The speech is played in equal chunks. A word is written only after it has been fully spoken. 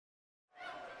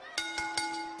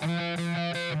The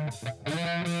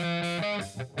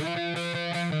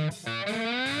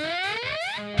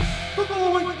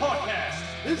following podcast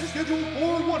is scheduled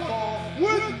for one fall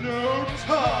with no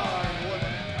time limit.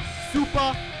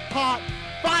 Super hot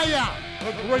fire!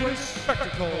 The greatest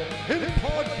spectacle in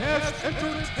podcast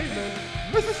entertainment,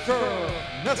 Mr.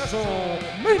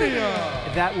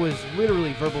 WrestleMania. That was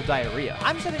literally verbal diarrhea.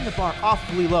 I'm setting the bar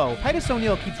awfully low. Titus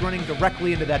O'Neil keeps running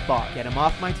directly into that bar. Get him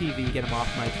off my TV, get him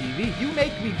off my TV. You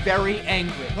make me very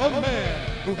angry. The man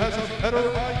who has a better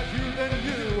IQ than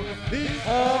you, the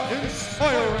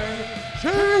awe-inspiring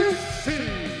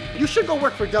JC. You should go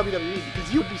work for WWE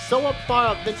because you'd be so up far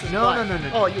up Vince's butt.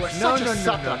 No. Oh, you are such a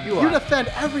sucker. You You defend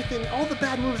everything, all the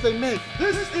bad moves they make.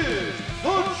 This is the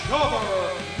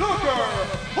Jobber Knocker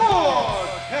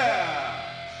Podcast.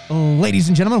 Ladies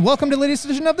and gentlemen, welcome to the latest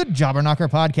edition of the Jobber Knocker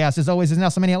Podcast. As always, is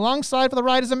WrestleMania. Alongside for the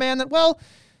ride is a man that, well,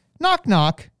 knock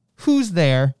knock, who's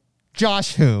there?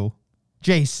 Josh who?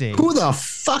 JC. Who the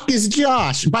fuck is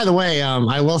Josh? By the way,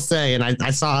 I will say, and I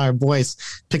saw our boys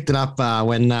picked it up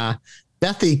when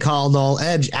Bethy called old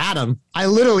Edge Adam. I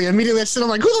literally immediately said, I'm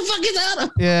like, who the fuck is Adam?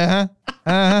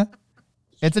 Yeah.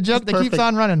 It's a joke that keeps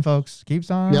on running, folks. Keeps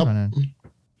on running.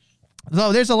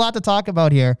 So there's a lot to talk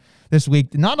about here this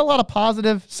week. Not a lot of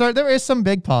positive. So there is some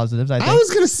big positives, I think. I was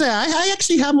going to say, I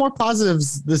actually have more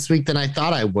positives this week than I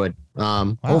thought I would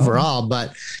overall,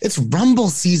 but it's Rumble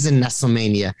season,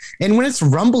 WrestleMania. And when it's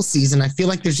Rumble season, I feel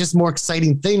like there's just more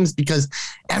exciting things because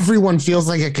everyone feels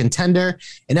like a contender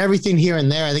and everything here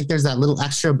and there. I think there's that little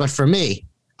extra, but for me,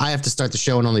 I have to start the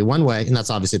show in only one way, and that's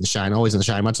obviously the Shine, always in the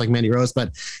Shine, much like Mandy Rose.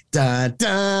 But the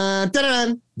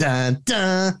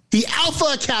Alpha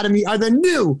Academy are the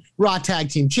new Raw Tag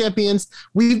Team Champions.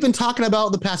 We've been talking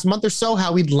about the past month or so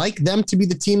how we'd like them to be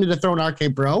the team to dethrone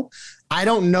RK Bro. I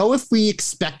don't know if we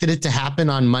expected it to happen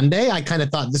on Monday. I kind of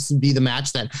thought this would be the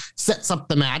match that sets up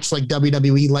the match like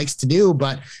WWE likes to do,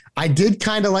 but I did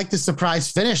kind of like the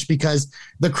surprise finish because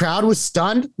the crowd was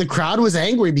stunned. The crowd was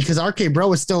angry because RK Bro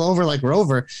was still over like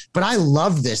Rover, but I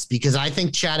love this because I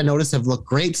think Chad and Otis have looked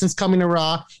great since coming to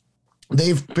Raw.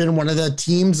 They've been one of the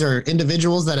teams or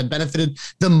individuals that have benefited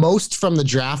the most from the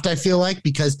draft, I feel like,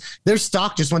 because their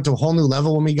stock just went to a whole new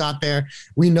level when we got there.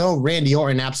 We know Randy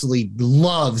Orton absolutely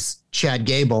loves Chad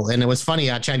Gable. And it was funny.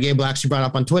 Chad Gable actually brought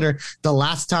up on Twitter the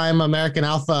last time American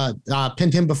Alpha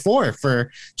pinned him before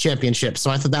for championship. So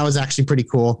I thought that was actually pretty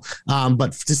cool.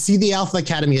 But to see the Alpha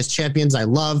Academy as champions, I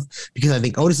love because I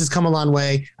think Otis has come a long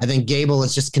way. I think Gable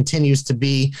just continues to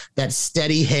be that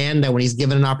steady hand that when he's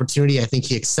given an opportunity, I think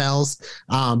he excels.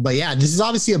 But yeah, this is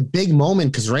obviously a big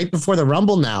moment because right before the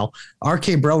Rumble now,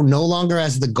 RK Bro no longer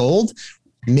has the gold.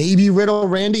 Maybe Riddle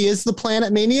Randy is the plan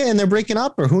at Mania and they're breaking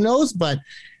up or who knows, but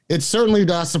it certainly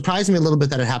surprised me a little bit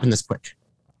that it happened this quick.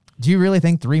 Do you really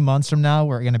think 3 months from now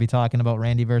we're going to be talking about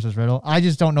Randy versus Riddle? I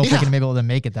just don't know if we're going to be able to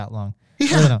make it that long.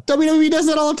 Yeah, WWE does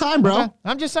that all the time, bro. Okay.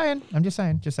 I'm just saying.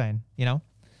 You know,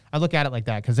 I look at it like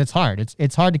that because it's hard.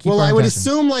 It's hard to keep. Well, our I would attention.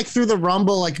 assume like through the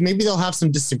Rumble, like maybe they'll have some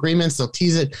disagreements. They'll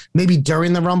tease it. Maybe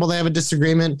during the Rumble they have a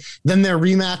disagreement. Then their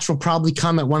rematch will probably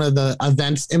come at one of the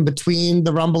events in between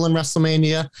the Rumble and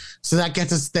WrestleMania. So that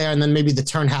gets us there. And then maybe the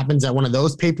turn happens at one of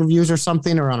those pay-per-views or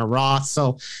something or on a Raw.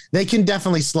 So they can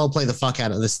definitely slow play the fuck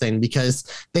out of this thing because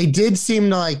they did seem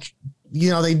to like,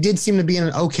 they did seem to be in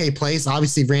an okay place.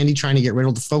 Obviously, Randy trying to get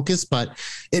Riddle to focus, but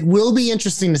it will be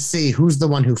interesting to see who's the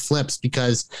one who flips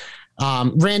because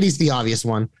Randy's the obvious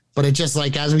one. But it just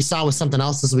like, as we saw with something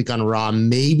else this week on Raw,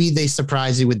 maybe they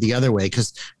surprise you with the other way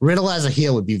because Riddle as a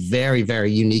heel would be very, very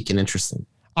unique and interesting.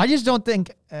 I just don't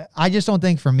think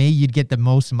for me, you'd get the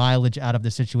most mileage out of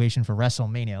the situation for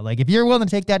WrestleMania. Like if you're willing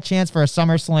to take that chance for a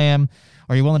SummerSlam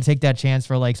or you're willing to take that chance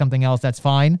for like something else, that's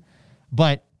fine.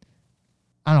 But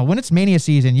I don't know, when it's Mania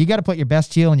season, you got to put your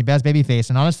best heel and your best babyface.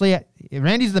 And honestly,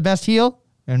 Randy's the best heel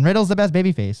and Riddle's the best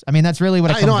babyface. I mean, that's really what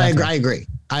it comes down to.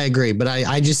 I agree. But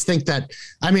I just think that,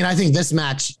 I think this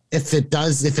match, if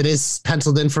it is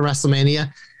penciled in for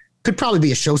WrestleMania, could probably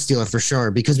be a show stealer for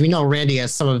sure because we know Randy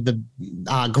has some of the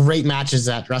great matches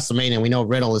at WrestleMania. We know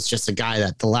Riddle is just a guy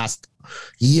that the last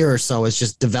year or so has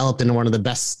just developed into one of the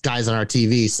best guys on our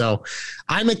TV. So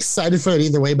I'm excited for it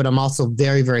either way, but I'm also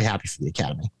very, very happy for the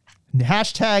Academy.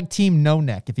 Hashtag Team No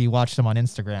Neck if you watched them on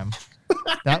Instagram.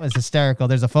 That was hysterical.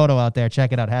 There's a photo out there.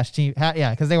 Check it out.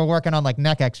 Because they were working on like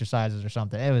neck exercises or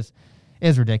something. It was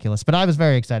ridiculous, but I was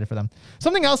very excited for them.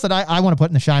 Something else that I want to put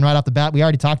in the shine right off the bat, we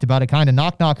already talked about it, kind of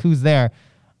knock, knock, who's there?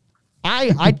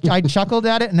 I chuckled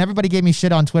at it, and everybody gave me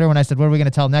shit on Twitter when I said, what are we going to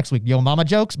tell next week? Yo mama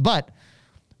jokes? But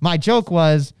my joke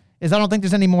is I don't think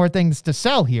there's any more things to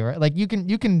sell here. Like you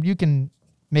can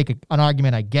make an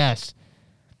argument, I guess.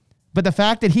 But the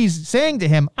fact that he's saying to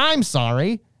him, I'm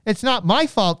sorry, it's not my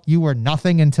fault you were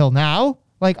nothing until now.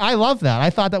 Like, I love that. I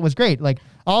thought that was great. Like,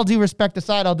 all due respect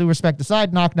aside,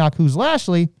 knock, knock, who's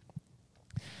Lashley?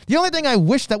 The only thing I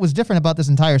wish that was different about this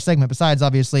entire segment, besides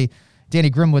obviously Danny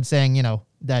Grimwood saying, you know,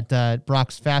 that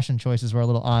Brock's fashion choices were a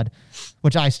little odd,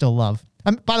 which I still love.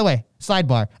 By the way,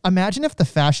 sidebar, imagine if the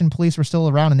fashion police were still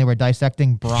around and they were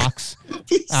dissecting Brock's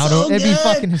so it'd be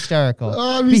fucking hysterical.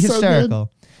 Oh, it'd be so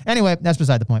hysterical. Anyway, that's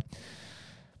beside the point.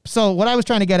 So what I was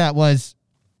trying to get at was,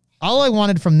 all I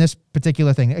wanted from this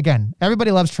particular thing, again,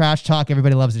 everybody loves trash talk,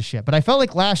 everybody loves this shit, but I felt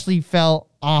like Lashley fell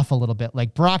off a little bit.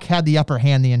 Like, Brock had the upper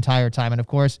hand the entire time. And of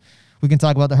course, we can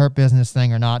talk about the Hurt Business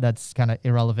thing or not. That's kind of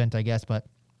irrelevant, I guess. But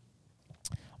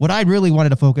what I really wanted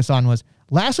to focus on was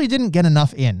Lashley didn't get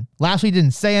enough in. Lashley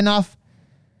didn't say enough.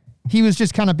 He was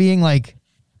just kind of being like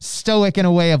stoic in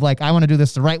a way of like, I want to do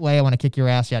this the right way. I want to kick your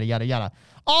ass, yada, yada, yada.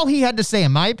 All he had to say,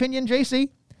 in my opinion, JC,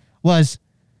 was,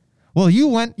 well, you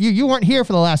weren't here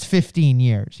for the last 15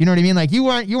 years. You know what I mean? Like, you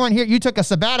weren't here. You took a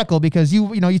sabbatical because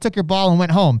you took your ball and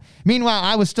went home. Meanwhile,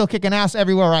 I was still kicking ass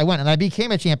everywhere I went, and I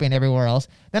became a champion everywhere else.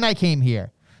 Then I came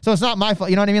here. So it's not my fault.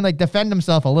 You know what I mean? Like, defend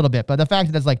himself a little bit. But the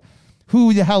fact that it's like,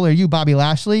 who the hell are you, Bobby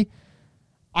Lashley?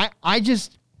 I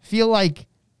just feel like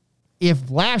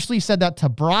if Lashley said that to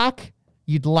Brock,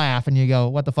 you'd laugh and you go,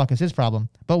 what the fuck is his problem?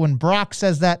 But when Brock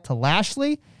says that to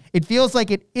Lashley, it feels like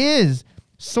it is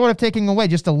sort of taking away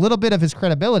just a little bit of his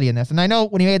credibility in this. And I know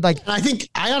when he made like, I think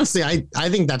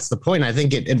that's the point. I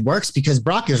think it works because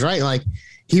Brock is right. Like,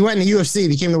 he went in the UFC,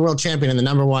 became the world champion in the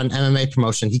 #1 MMA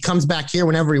promotion. He comes back here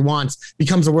whenever he wants,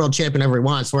 becomes a world champion whenever he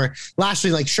wants. Where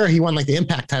Lashley, like, sure, he won like the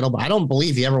Impact title, but I don't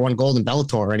believe he ever won gold in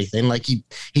Bellator or anything. Like, he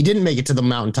didn't make it to the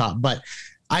mountaintop. But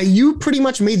you pretty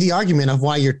much made the argument of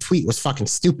why your tweet was fucking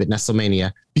stupid,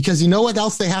 Nestlemania. Because you know what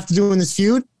else they have to do in this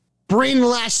feud? Bring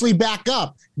Lashley back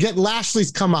up. Get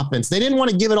Lashley's comeuppance. They didn't want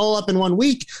to give it all up in 1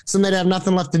 week, so they'd have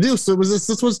nothing left to do. So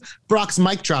this was Brock's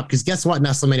mic drop. Because guess what,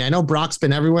 Nestlemania? I know Brock's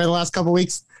been everywhere the last couple of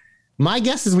weeks. My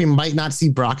guess is we might not see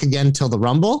Brock again until the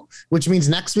Rumble, which means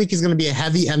next week is going to be a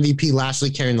heavy MVP Lashley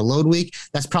carrying the load week.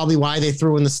 That's probably why they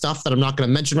threw in the stuff that I'm not going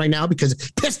to mention right now because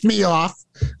it pissed me off.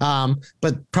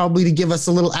 But probably to give us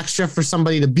a little extra for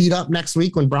somebody to beat up next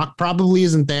week when Brock probably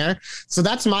isn't there. So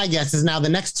that's my guess is now the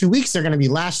next 2 weeks are going to be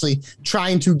Lashley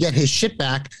trying to get his shit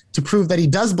back to prove that he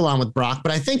does belong with Brock.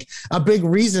 But I think a big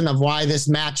reason of why this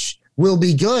match will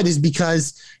be good is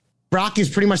because Brock is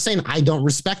pretty much saying, I don't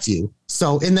respect you.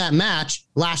 So in that match,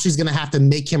 Lashley's going to have to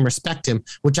make him respect him,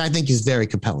 which I think is very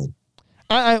compelling.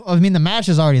 I mean, the match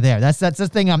is already there. That's the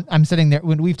thing. I'm sitting there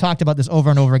when we've talked about this over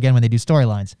and over again when they do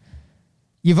storylines.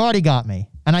 You've already got me,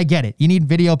 and I get it. You need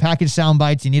video package sound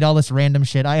bites. You need all this random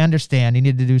shit. I understand. You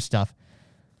need to do stuff.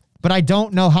 But I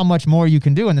don't know how much more you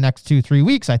can do in the next 2-3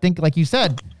 weeks. I think, like you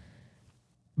said,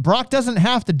 Brock doesn't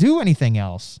have to do anything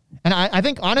else. And I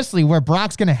think, honestly, where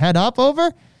Brock's going to head up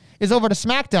over is over to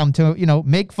SmackDown to,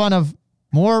 make fun of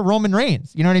more Roman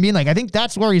Reigns. You know what I mean? Like, I think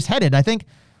that's where he's headed. I think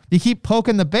you keep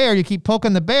poking the bear,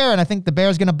 and I think the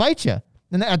bear's going to bite you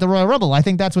at the Royal Rumble. I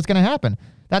think that's what's going to happen.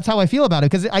 That's how I feel about it.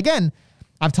 Because, again,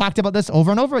 I've talked about this over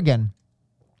and over again.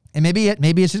 And maybe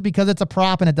it's just because it's a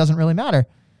prop and it doesn't really matter.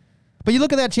 But you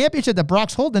look at that championship that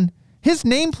Brock's holding, his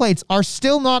nameplates are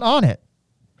still not on it.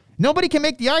 Nobody can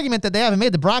make the argument that they haven't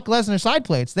made the Brock Lesnar side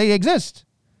plates. They exist.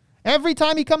 Every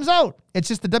time he comes out, it's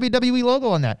just the WWE logo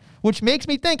on that, which makes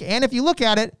me think, and if you look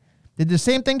at it, they did the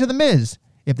same thing to The Miz.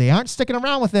 If they aren't sticking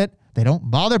around with it, they don't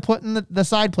bother putting the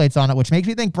side plates on it, which makes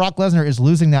me think Brock Lesnar is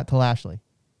losing that to Lashley.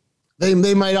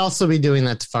 They might also be doing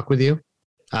that to fuck with you.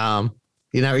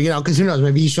 Because who knows,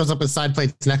 maybe he shows up with side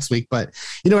plates next week, but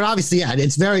and obviously, yeah,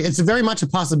 it's very much a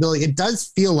possibility. It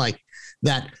does feel like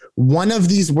that one of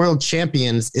these world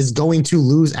champions is going to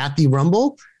lose at the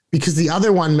Rumble, because the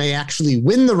other one may actually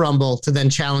win the Rumble to then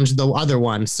challenge the other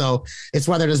one. So it's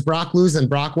whether does Brock lose and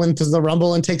Brock wins the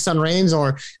Rumble and takes on Reigns,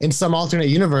 or in some alternate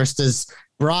universe, does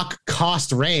Brock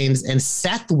cost Reigns and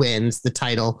Seth wins the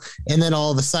title, and then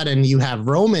all of a sudden you have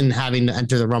Roman having to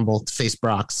enter the Rumble to face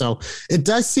Brock. So it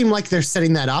does seem like they're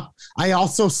setting that up. I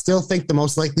also still think the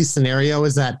most likely scenario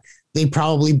is that they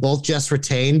probably both just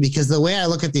retain, because the way I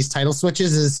look at these title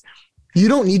switches is you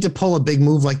don't need to pull a big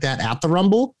move like that at the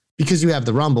Rumble, because you have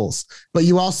the Rumbles, but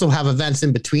you also have events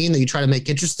in between that you try to make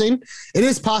interesting. It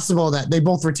is possible that they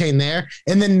both retain there,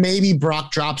 and then maybe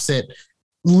Brock drops it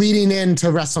leading into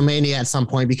WrestleMania at some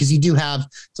point, because you do have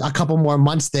a couple more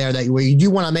months there where you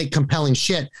do want to make compelling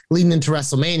shit leading into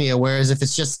WrestleMania. Whereas if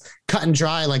it's just cut and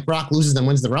dry, like Brock loses and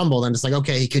wins the Rumble, then it's like,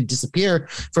 okay, he could disappear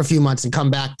for a few months and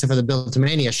come back for the build to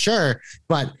Mania. Sure.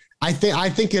 But I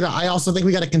also think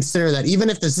we got to consider that even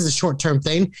if this is a short-term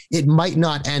thing, it might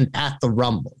not end at the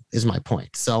Rumble. is my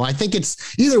point. So I think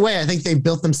it's either way. I think they've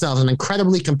built themselves an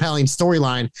incredibly compelling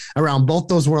storyline around both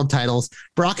those world titles.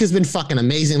 Brock has been fucking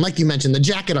amazing. Like you mentioned, the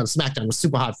jacket on SmackDown was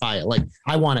super hot fire. Like,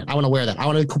 I want it. I want to wear that. I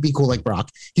want to be cool like Brock.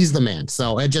 He's the man.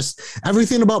 So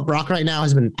everything about Brock right now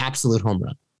has been an absolute home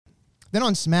run. Then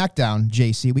on SmackDown,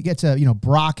 JC, we get to,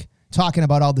 Brock talking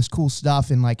about all this cool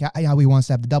stuff and like how he wants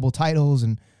to have the double titles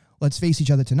and let's face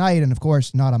each other tonight. And of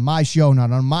course, not on my show,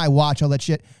 not on my watch, all that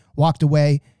shit. Walked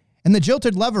away. And the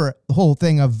jilted lever, the whole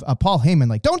thing of Paul Heyman,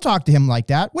 like, don't talk to him like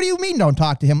that. What do you mean don't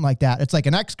talk to him like that? It's like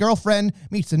an ex-girlfriend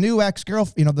meets the new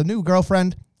ex-girlfriend, the new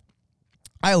girlfriend.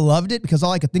 I loved it because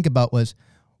all I could think about was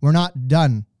we're not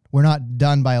done. We're not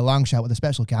done by a long shot with a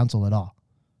special counsel at all.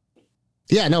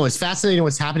 Yeah, no, it's fascinating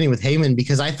what's happening with Heyman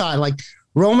because I thought like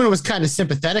Roman was kind of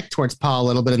sympathetic towards Paul a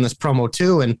little bit in this promo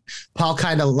too. And Paul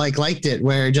kind of liked it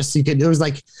where it was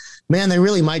like, man, they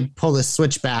really might pull this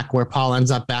switch back where Paul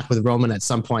ends up back with Roman at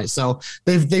some point. So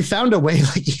they found a way,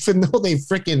 like even though they've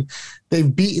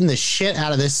beaten the shit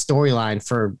out of this storyline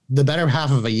for the better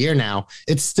half of a year now,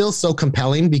 it's still so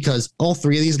compelling because all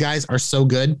three of these guys are so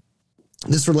good.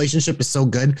 This relationship is so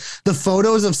good. The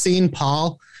photos of seeing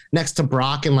Paul next to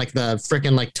Brock and like the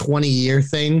freaking like 20-year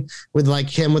thing with like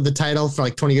him with the title for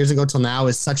like 20 years ago till now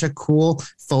is such a cool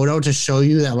photo to show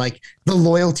you that like the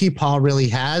loyalty Paul really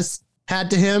had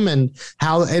to him and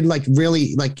how it like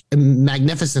really like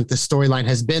magnificent the storyline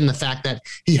has been, the fact that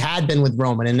he had been with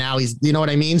Roman and now he's, you know what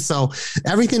I mean? So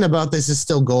everything about this is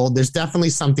still gold. There's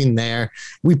definitely something there.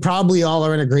 We probably all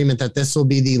are in agreement that this will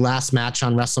be the last match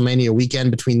on WrestleMania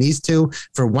weekend between these two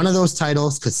for one of those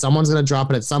titles because someone's going to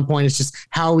drop it at some point. It's just,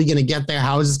 how are we going to get there?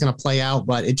 How is this going to play out?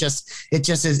 But it just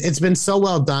is, it's been so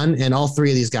well done and all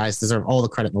three of these guys deserve all the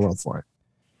credit in the world for it.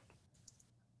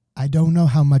 I don't know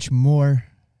how much more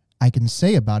I can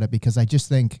say about it because I just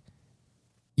think,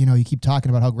 you keep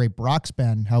talking about how great Brock's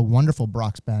been, how wonderful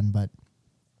Brock's been, but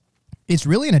it's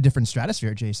really in a different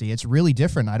stratosphere, JC. It's really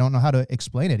different. I don't know how to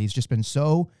explain it. He's just been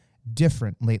so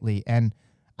different lately, and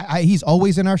he's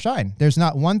always in our shine. There's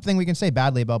not one thing we can say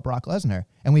badly about Brock Lesnar,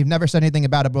 and we've never said anything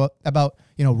about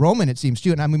Roman, it seems,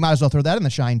 too, and we might as well throw that in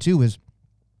the shine, too, is,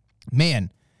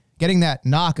 man, getting that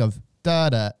knock of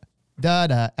da-da,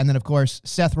 da-da, and then, of course,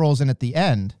 Seth rolls in at the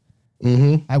end.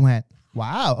 Mm-hmm. I went,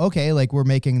 wow, okay, like we're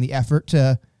making the effort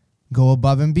to go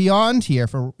above and beyond here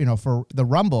for the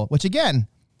Rumble, which again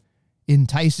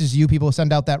entices you. People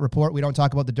send out that report. We don't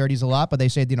talk about the dirties a lot, but they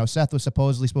say, Seth was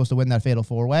supposedly supposed to win that fatal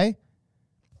 4-way.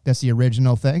 That's the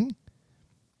original thing.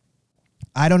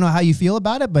 I don't know how you feel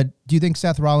about it, but do you think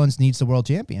Seth Rollins needs the world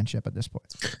championship at this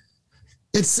point?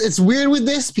 It's weird with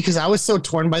this because I was so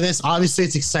torn by this. Obviously,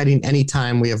 it's exciting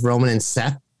anytime we have Roman and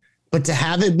Seth. But to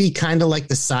have it be kind of like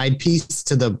the side piece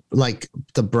to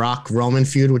the Brock Roman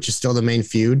feud, which is still the main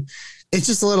feud, it's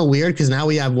just a little weird because now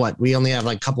we only have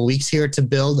like a couple weeks here to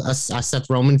build a Seth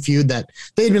Roman feud that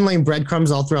they've been laying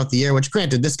breadcrumbs all throughout the year, which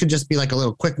granted, this could just be like a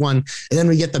little quick one. And then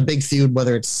we get the big feud,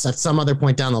 whether it's at some other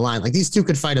point down the line. Like these two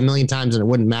could fight a million times and it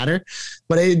wouldn't matter.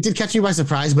 But it did catch me by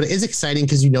surprise, but it is exciting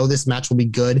because this match will be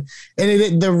good.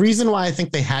 And the reason why I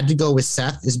think they had to go with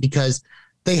Seth is because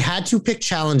they had to pick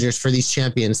challengers for these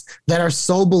champions that are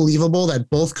so believable that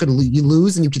both could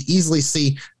lose, and you could easily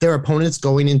see their opponents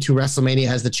going into WrestleMania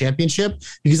as the championship,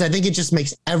 because I think it just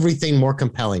makes everything more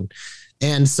compelling.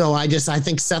 And so I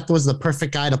think Seth was the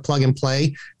perfect guy to plug and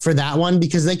play for that one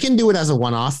because they can do it as a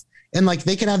one-off. And like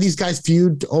they could have these guys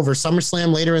feud over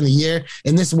SummerSlam later in the year,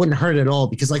 and this wouldn't hurt at all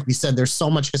because, like we said, there's so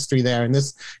much history there, and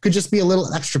this could just be a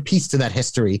little extra piece to that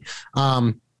history.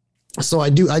 So I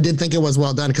did think it was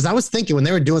well done because I was thinking when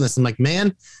they were doing this, I'm like,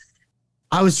 man,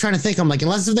 I was trying to think, I'm like,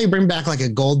 unless if they bring back like a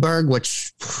Goldberg,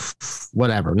 which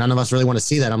whatever, none of us really want to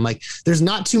see that. I'm like, there's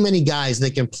not too many guys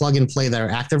that can plug and play that are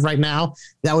active right now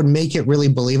that would make it really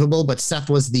believable. But Seth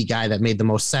was the guy that made the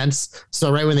most sense. So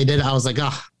right when they did it, I was like,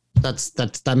 oh,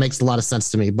 that makes a lot of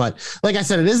sense to me. But like I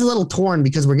said, it is a little torn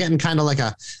because we're getting kind of like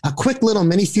a quick little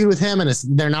mini feud with him, and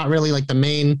they're not really like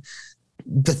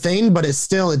the thing, but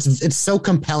it's so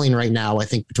compelling right now, I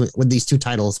think, with these two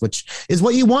titles, which is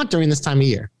what you want during this time of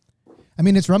year. I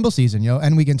mean, it's Rumble season,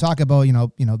 and we can talk about,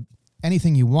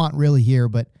 anything you want really here,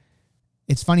 but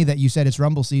it's funny that you said it's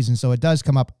Rumble season, so it does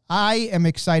come up. I am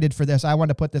excited for this. I want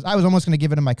to put this, I was almost going to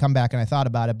give it in my comeback, and I thought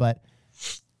about it, but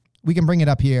we can bring it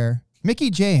up here.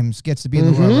 Mickie James gets to be in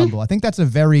the Royal Rumble. I think that's a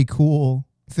very cool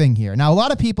thing here. Now, a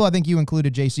lot of people, I think you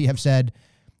included, JC, have said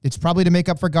it's probably to make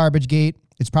up for Garbage Gate.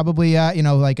 It's probably,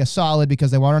 like a solid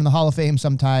because they want her in the Hall of Fame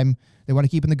sometime. They want to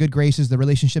keep in the good graces. The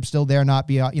relationship's still there, not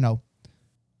be,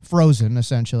 frozen,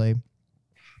 essentially.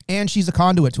 And she's a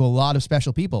conduit to a lot of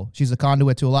special people. She's a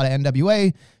conduit to a lot of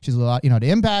NWA. She's a lot, to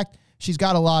Impact. She's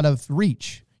got a lot of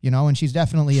reach. and she's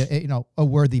definitely a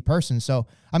worthy person. So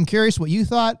I'm curious what you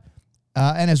thought,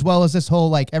 and as well as this whole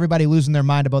like everybody losing their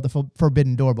mind about the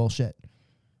Forbidden Door bullshit.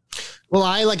 Well,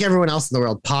 I, like everyone else in the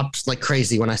world, popped like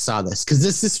crazy when I saw this because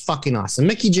this is fucking awesome.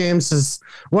 Mickie James is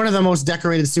one of the most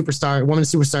decorated women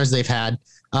superstars they've had,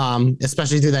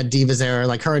 especially through that Divas era.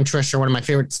 Like her and Trish are one of my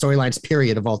favorite storylines,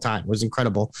 period, of all time. It was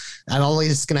incredible. I'm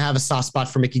always going to have a soft spot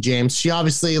for Mickie James. She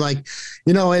obviously, like,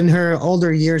 in her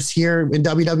older years here in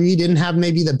WWE didn't have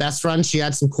maybe the best run. She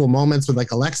had some cool moments with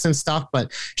like Alexa and stuff,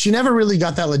 but she never really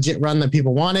got that legit run that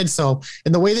people wanted. So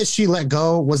in the way that she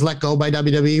was let go by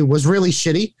WWE was really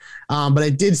shitty. But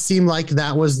it did seem like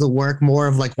that was the work more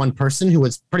of like one person who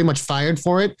was pretty much fired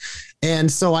for it.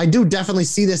 And so I do definitely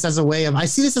see this as I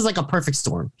see this as like a perfect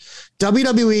storm.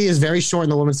 WWE is very short in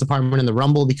the women's department in the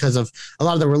Rumble because of a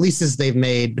lot of the releases they've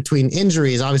made between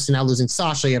injuries. Obviously now losing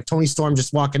Sasha, you have Toni Storm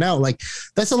just walking out. Like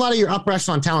that's a lot of your upper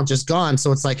echelon talent just gone.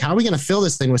 So it's like, how are we going to fill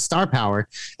this thing with star power?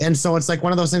 And so it's like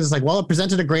one of those things. It's like, well, it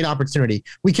presented a great opportunity.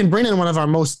 We can bring in one of our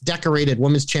most decorated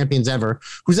women's champions ever,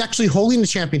 who's actually holding the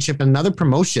championship in another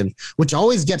promotion, which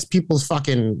always gets people's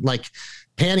fucking like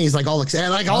panties like all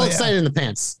excited in the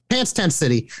pants tent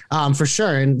city for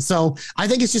sure. And so I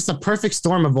think it's just a perfect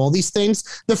storm of all these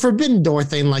things. The Forbidden Door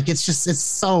thing, like it's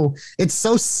so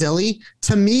silly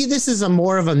to me. This is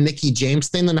more of a Mickie James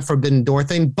thing than a Forbidden Door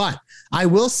thing. But I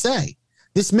will say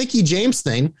this Mickie James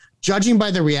thing, judging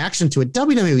by the reaction to it,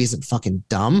 WWE isn't fucking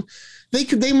dumb. They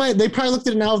probably looked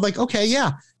at it now of like, okay,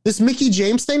 yeah, this Mickie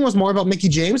James thing was more about Mickie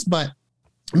James, but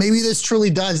maybe this truly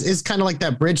is kind of like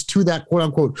that bridge to that quote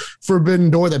unquote Forbidden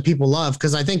Door that people love.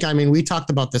 Cause we talked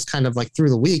about this kind of like through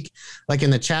the week, like in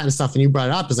the chat and stuff. And you brought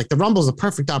it up is like the Rumble is a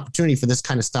perfect opportunity for this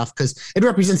kind of stuff. Cause it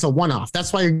represents a one-off.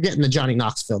 That's why you're getting the Johnny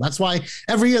Knoxville. That's why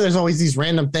every year there's always these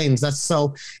random things.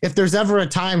 So if there's ever a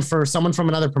time for someone from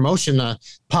another promotion to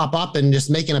pop up and just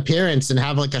make an appearance and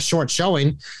have like a short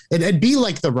showing, it'd be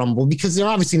like the Rumble because they're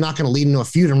obviously not going to lead into a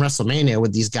feud in WrestleMania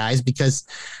with these guys because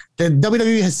the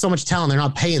WWE has so much talent, they're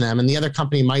not paying them, and the other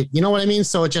company might, you know what I mean?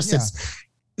 So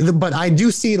but I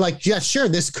do see like, yeah, sure,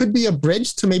 this could be a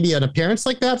bridge to maybe an appearance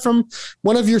like that from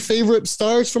one of your favorite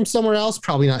stars from somewhere else.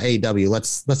 Probably not AEW.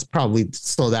 Let's probably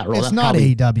slow that roll. It's not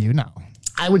AEW, no.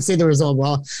 I would say there was a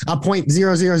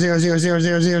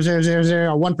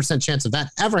 0.000000001% chance of that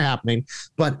ever happening.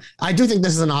 But I do think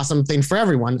this is an awesome thing for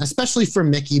everyone, especially for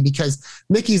Mickie, because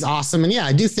Mickie's awesome. And yeah,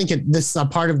 I do think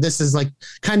part of this is like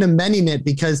kind of mending it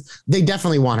because they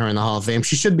definitely want her in the Hall of Fame.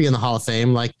 She should be in the Hall of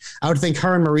Fame. Like I would think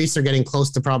her and Maurice are getting close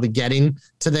to probably getting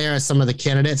to there as some of the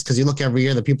candidates. Cause you look every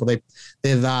year, the people they've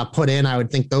put in, I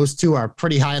would think those two are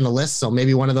pretty high on the list. So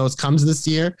maybe one of those comes this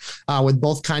year with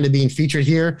both kind of being featured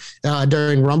here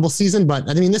during Rumble season. But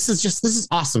I mean, this is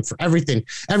awesome for everything,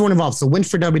 everyone involved. It's a win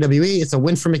for WWE. It's a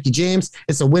win for Mickie James.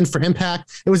 It's a win for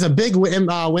Impact. It was a big win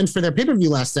for their pay-per-view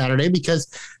last Saturday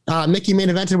because Mickie main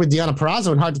evented with Deonna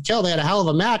Purrazzo and Hard to Kill. They had a hell of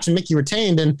a match and Mickie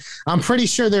retained. And I'm pretty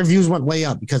sure their views went way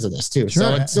up because of this too. Sure.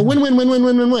 So it's a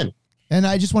win-win-win-win-win-win-win. And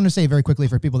I just want to say very quickly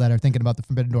for people that are thinking about the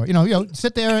Forbidden Door,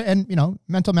 sit there and,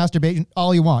 mental masturbation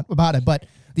all you want about it. But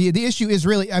the issue is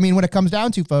really, when it comes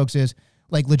down to, folks, is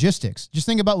like logistics. Just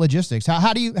think about logistics.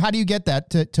 How do you get that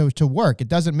to work? It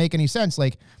doesn't make any sense.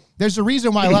 Like there's a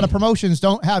reason why a lot of promotions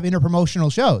don't have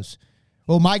interpromotional shows.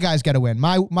 Well, my guy's got to win.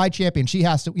 My champion, she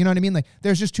has to, you know what I mean? Like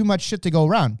there's just too much shit to go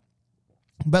around.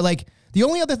 But like the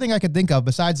only other thing I could think of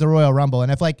besides the Royal Rumble, and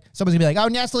if like someone's gonna be like, "Oh,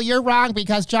 Nestle, you're wrong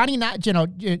because John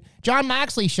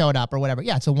Moxley showed up or whatever."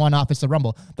 Yeah, it's a one-off. It's the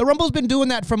Rumble. The Rumble's been doing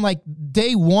that from like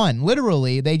day one.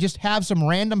 Literally, they just have some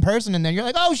random person in there. You're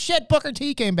like, "Oh shit, Booker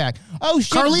T came back. Oh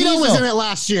shit, Carlito Diesel was in it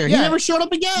last year. Yeah. He never showed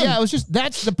up again." Yeah, it was just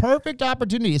that's the perfect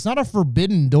opportunity. It's not a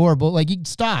Forbidden Door, but like you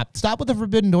stop with the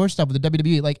Forbidden Door stuff with the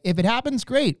WWE. Like if it happens,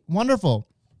 great, wonderful,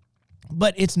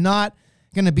 but it's not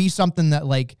going to be something that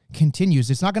like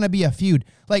continues. It's not going to be a feud.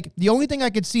 Like the only thing I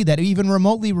could see that even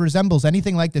remotely resembles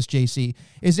anything like this, JC,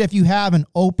 is if you have an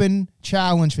open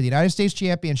challenge for the United States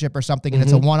Championship or something, and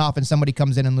it's a one-off and somebody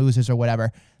comes in and loses or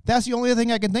whatever. That's the only other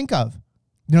thing I can think of.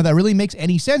 That really makes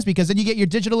any sense because then you get your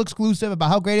digital exclusive about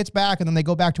how great it's back and then they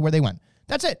go back to where they went.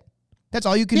 That's it. That's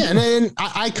all you can do. And then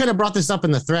I could have brought this up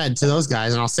in the thread to those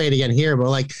guys, and I'll say it again here, but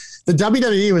like the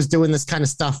WWE was doing this kind of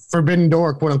stuff, Forbidden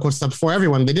Door, quote unquote, stuff for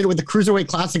everyone. They did it with the Cruiserweight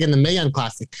Classic and the Mae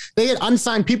Classic. They had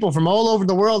unsigned people from all over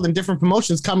the world and different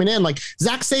promotions coming in, like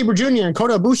Zack Sabre Jr. and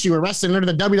Kota Ibushi were wrestling under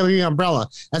the WWE umbrella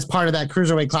as part of that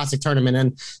Cruiserweight Classic tournament.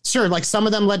 And sure, like some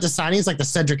of them led to signings, like the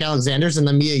Cedric Alexanders and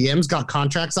the Mia Yims got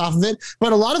contracts off of it,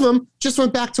 but a lot of them just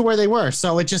went back to where they were.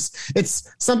 So it's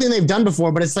something they've done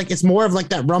before, but it's more of like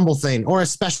that Rumble thing or a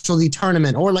specialty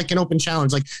tournament or like an open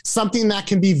challenge, like something that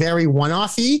can be very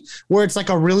one-off-y where it's like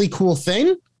a really cool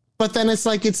thing, but then it's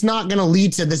like it's not going to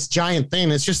lead to this giant thing.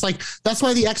 It's just like that's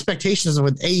why the expectations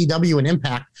with AEW and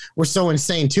Impact were so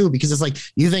insane too, because it's like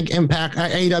you think Impact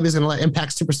AEW is going to let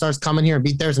Impact superstars come in here and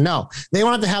beat theirs. No, they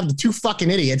wanted to have the two fucking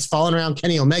idiots following around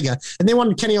Kenny Omega, and they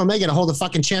wanted Kenny Omega to hold a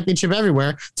fucking championship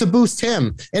everywhere to boost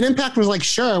him. And Impact was like,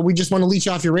 sure, we just want to leech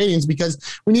off your ratings because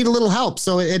we need a little help.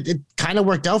 So it kind of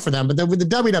worked out for them. But then with the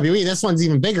WWE, this one's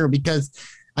even bigger because,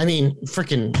 I mean,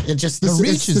 freaking, it just,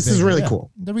 this is really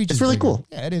cool. The reach is really cool.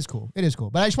 Yeah, it is cool. It is cool.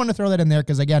 But I just want to throw that in there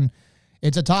because, again,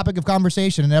 it's a topic of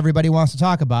conversation and everybody wants to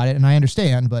talk about it. And I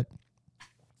understand, but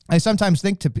I sometimes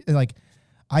think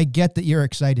I get that you're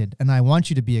excited and I want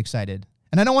you to be excited.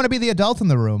 And I don't want to be the adult in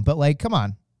the room, but like, come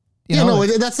on.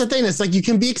 That's the thing. It's like you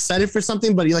can be excited for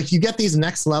something, but you get these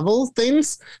next level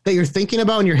things that you're thinking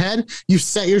about in your head. You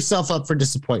set yourself up for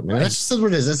disappointment. Right. That's just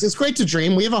what it is. It's great to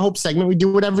dream. We have a hope segment. We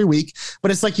do it every week, but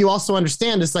it's like you also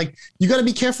understand. It's like you got to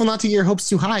be careful not to get your hopes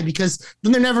too high because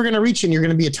then they're never going to reach it and you're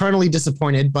going to be eternally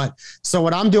disappointed. But so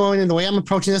what I'm doing and the way I'm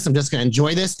approaching this, I'm just going to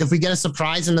enjoy this. If we get a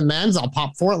surprise in the men's, I'll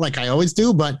pop for it like I always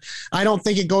do. But I don't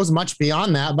think it goes much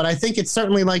beyond that. But I think it's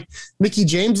certainly like Mickie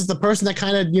James is the person that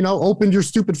kind of opened your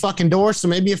stupid fucking door. So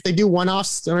maybe if they do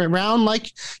one-offs around,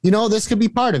 this could be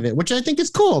part of it, which I think is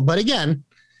cool. But again,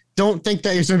 don't think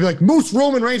that you're going to be like Moose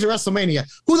Roman Reigns at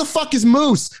WrestleMania. Who the fuck is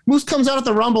Moose? Moose comes out at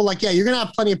the Rumble. You're going to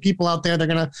have plenty of people out there.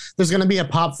 There's going to be a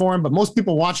pop for him, but most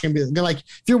people watching him, they're like,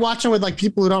 if you're watching with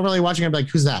people who don't really watch him, be like,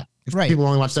 who's that? If people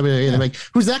only watch WWE, they're like,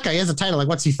 who's that guy? He has a title. Like,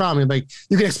 what's he from? And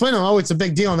you can explain to them, it's a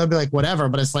big deal. And they'll be like, whatever.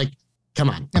 But it's like, come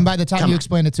on. And by the time you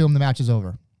explain it to him, the match is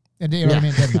over. And you know what I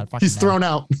mean? It doesn't matter. He's thrown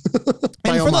out.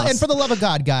 And for the love of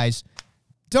God, guys,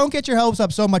 don't get your hopes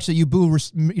up so much that you boo, Rey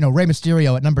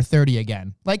Mysterio at number 30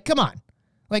 again. Like, come on.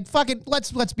 Like, fuck it.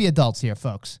 Let's be adults here,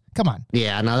 folks. Come on.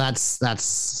 Yeah, no, that's never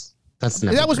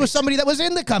that was great. with somebody that was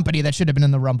in the company that should have been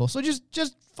in the Rumble. So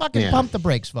just fucking pump the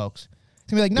brakes, folks.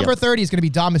 It's gonna be like number 30 is gonna be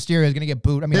Dom Mysterio is gonna get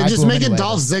booed. I mean, they just make it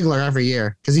Dolph but... Ziggler every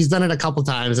year because he's done it a couple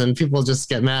times and people just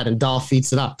get mad and Dolph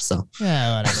eats it up. So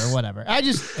yeah, whatever.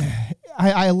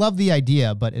 I love the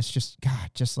idea, but it's just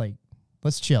like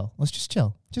let's chill. Let's just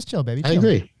chill. Just chill, baby. Chill. I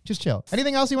agree. Just chill.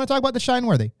 Anything else you want to talk about the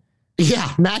Shine-worthy?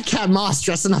 Yeah, Madcap Moss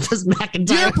dressing up as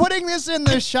McIntyre. You're putting this in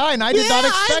the Shine. I did not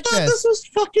expect I thought this was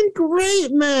fucking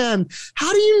great, man.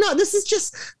 How do you not? This is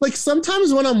just like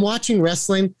sometimes when I'm watching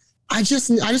wrestling, I just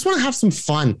want to have some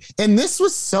fun. And this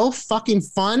was so fucking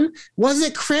fun. Was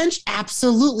it cringe?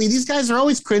 Absolutely. These guys are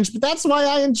always cringe, but that's why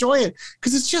I enjoy it.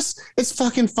 Because it's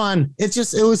fucking fun. It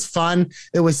was fun.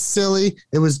 It was silly.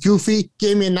 It was goofy.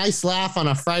 Gave me a nice laugh on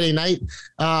a Friday night,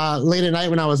 late at night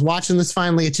when I was watching this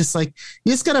finally. It's just like,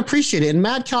 you just got to appreciate it. And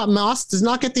Madcap Moss does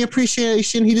not get the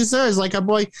appreciation he deserves. Like our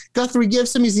boy Guthrie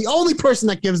gives him. He's the only person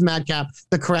that gives Madcap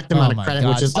the correct amount of credit,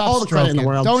 which is all the credit in the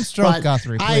world. Don't stroke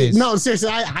Guthrie, please. No, seriously,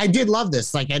 I did love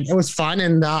this. Like, it was fun,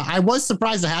 and I was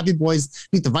surprised the Happy Boys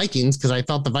beat the Vikings because I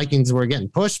thought the Vikings were getting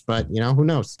pushed, but who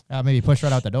knows? Maybe pushed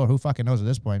right out the door. Who fucking knows at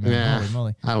this point, man? Yeah,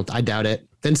 Holy moly. I doubt it.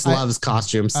 Vince loves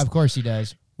costumes. Of course he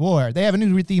does. War. They have a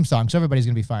new theme song, so everybody's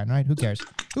gonna be fine, right? Who cares?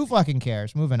 Who fucking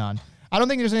cares? Moving on. I don't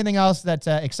think there's anything else that's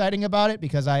exciting about it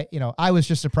because I was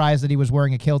just surprised that he was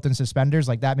wearing a kilt and suspenders.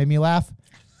 Like that made me laugh.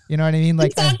 You know what I mean?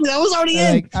 Like exactly. I was already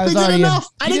in. I was already enough.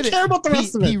 I didn't care about the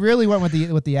rest of it. He really went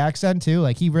with the accent too.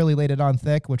 Like he really laid it on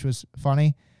thick, which was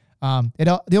funny.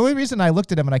 The only reason I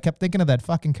looked at him and I kept thinking of that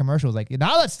fucking commercial was like,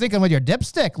 now let's think with your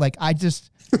dipstick. Like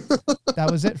that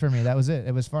was it for me. That was it.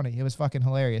 It was funny. It was fucking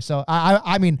hilarious. So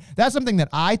I mean, that's something that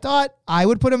I thought I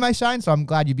would put in my Shine. So I'm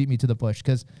glad you beat me to the push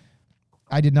because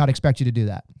I did not expect you to do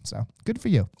that. So good for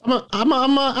you. I'm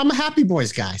a Happy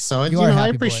Boys guy. So I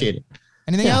appreciate it.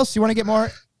 Anything else you want to get more?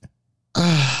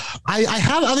 I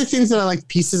have other things that I like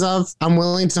pieces of. I'm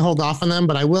willing to hold off on them,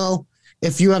 but I will.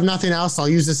 If you have nothing else, I'll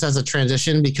use this as a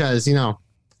transition because,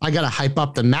 I got to hype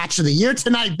up the match of the year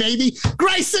tonight, baby.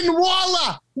 Grayson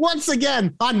Waller, once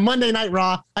again, on Monday Night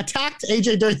Raw, attacked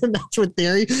AJ during the match with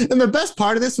Theory. And the best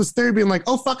part of this was Theory being like,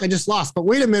 oh, fuck, I just lost. But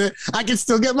wait a minute, I can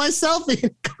still get my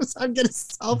selfie. I'm getting a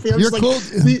selfie. You're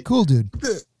cool, cool, dude.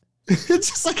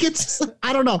 It's just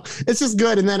I don't know. It's just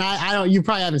good. And then I don't. You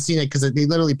probably haven't seen it because they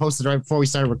literally posted right before we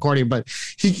started recording. But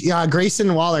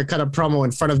Grayson Waller cut a promo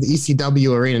in front of the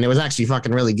ECW arena, and it was actually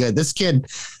fucking really good. This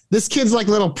kid's like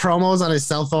little promos on his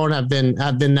cell phone have been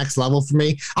next level for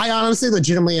me. I honestly,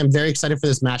 legitimately am very excited for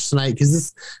this match tonight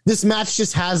because this match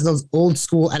just has those old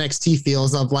school NXT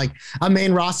feels of like a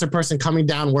main roster person coming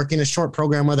down, working a short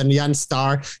program with a young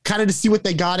star, kind of to see what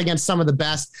they got against some of the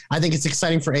best. I think it's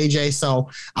exciting for AJ. So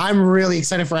I'm really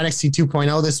excited for NXT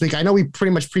 2.0 this week. I know we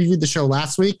pretty much previewed the show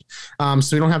last week, so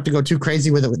we don't have to go too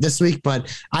crazy with it this week,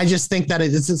 but I just think that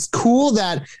it's cool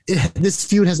that this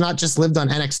feud has not just lived on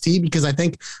NXT because I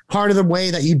think part of the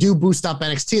way that you do boost up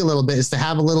NXT a little bit is to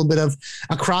have a little bit of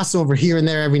a crossover here and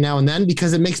there every now and then,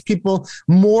 because it makes people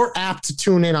more apt to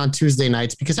tune in on Tuesday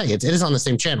nights because, hey, it is on the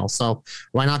same channel. So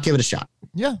why not give it a shot?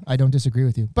 Yeah, I don't disagree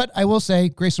with you. But I will say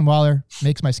Grayson Waller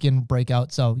makes my skin break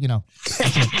out. So,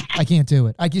 I can't do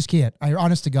it. I just can't.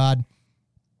 Honest to God.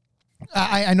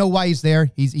 I know why he's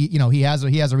there. He has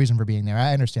a reason for being there.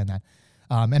 I understand that.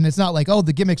 And it's not like, oh,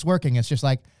 the gimmick's working. It's just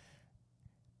like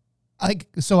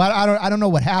so I don't know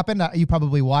what happened. You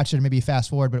probably watched it, maybe fast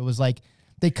forward, but it was like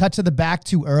they cut to the back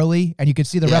too early, and you could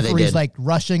see the referees like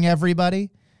rushing everybody.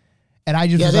 And I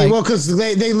just because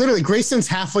they literally, Grayson's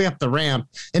halfway up the ramp,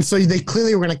 and so they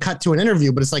clearly were going to cut to an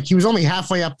interview, but it's like he was only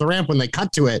halfway up the ramp when they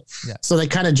cut to it. Yeah. So they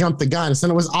kind of jumped the gun. So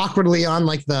it was awkwardly on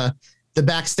like the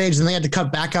backstage, and they had to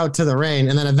cut back out to the ring,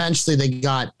 and then eventually they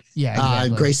got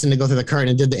Grayson to go through the curtain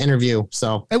and did the interview.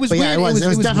 So it was weird. Yeah, it was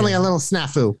definitely weird. A little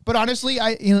snafu. But honestly,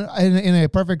 in a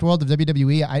perfect world of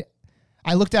WWE,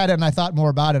 I looked at it and I thought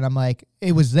more about it. I'm like,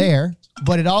 it was there,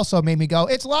 but it also made me go,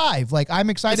 it's live. Like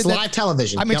I'm excited. It's live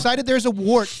television. I'm excited. There's a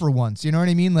wart for once. You know what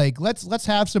I mean? Like let's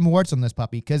have some warts on this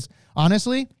puppy. Because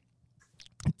honestly,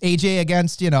 AJ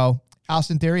against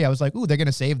Austin Theory, I was like, ooh, they're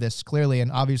gonna save this clearly,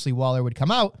 and obviously Waller would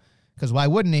come out because why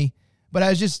wouldn't he? But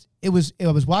I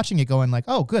was watching it going like,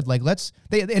 oh, good. Like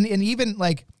and even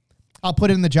like, I'll put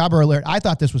it in the jobber alert. I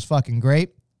thought this was fucking great.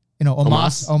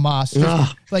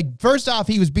 Omos. Like, first off,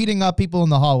 he was beating up people in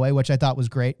the hallway, which I thought was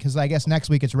great because I guess next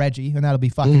week it's Reggie, and that'll be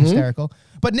fucking hysterical.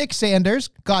 But Nick Sanders,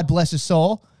 God bless his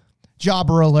soul,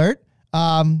 jobber alert,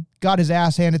 got his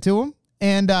ass handed to him.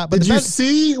 And but did you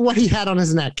see what he had on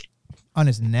his neck? On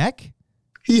his neck?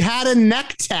 He had a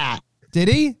neck tat. Did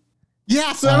he?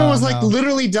 Yeah, so everyone was like,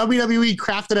 literally WWE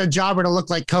crafted a jobber to look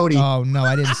like Cody. Oh no,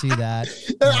 I didn't see that.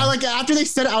 I like after they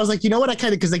said it, I was like, you know what? I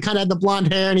kind of because they kind of had the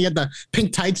blonde hair and he had the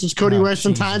pink tights, which Cody wears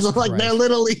sometimes. I'm like, they're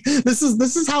literally this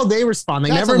is how they respond. They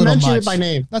never mention it by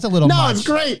name. That's a little much. No, it's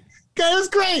great. It was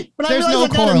great. But there's I no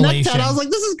correlation. I was like,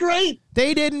 this is great.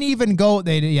 They didn't even go.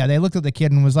 They looked at the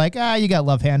kid and was like, you got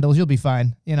love handles, you'll be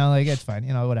fine. Like it's fine.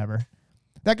 Whatever.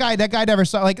 That guy never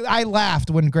saw, like, I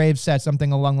laughed when Graves said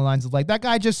something along the lines of, like, that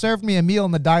guy just served me a meal in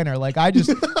the diner. Like, I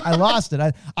lost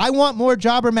it. I want more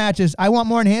jobber matches. I want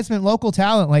more enhancement, local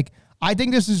talent. Like, I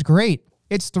think this is great.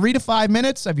 It's 3 to 5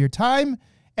 minutes of your time.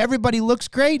 Everybody looks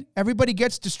great. Everybody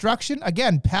gets destruction.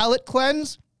 Again, palate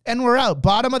cleanse, and we're out.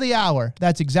 Bottom of the hour.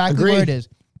 That's exactly where it is.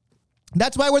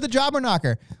 That's why we're the jobber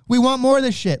knocker. We want more of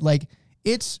this shit. Like,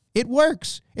 it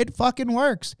works. It fucking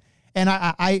works. And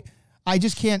I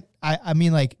just can't. I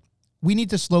mean, like, we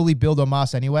need to slowly build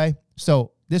Omos anyway.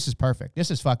 So this is perfect. This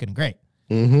is fucking great.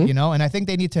 And I think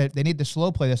they need to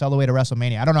slow play this all the way to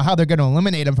WrestleMania. I don't know how they're going to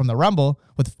eliminate him from the Rumble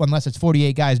unless it's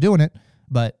 48 guys doing it.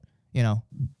 But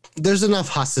there's enough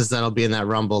husses that'll be in that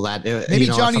Rumble that maybe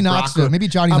Johnny Knoxville,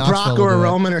 Brock or a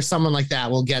Roman or someone like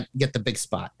that will get the big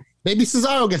spot. Maybe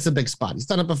Cesaro gets a big spot. He's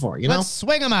done it before. Let's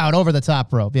swing him out over the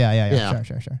top rope. Yeah.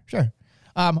 Sure.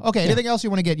 Okay. Anything else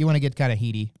you want to get? You want to get kind of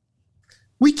heaty?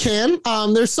 We can.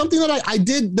 There's something that I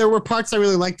did. There were parts I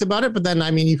really liked about it, but then,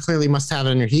 I mean, you clearly must have it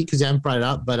in your heat because you haven't brought it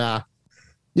up. But,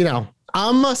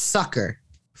 I'm a sucker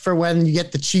for when you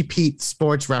get the cheap heat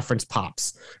sports reference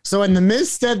pops. So when The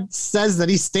Miz says that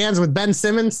he stands with Ben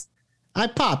Simmons, I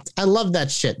popped. I love that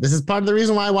shit. This is part of the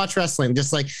reason why I watch wrestling.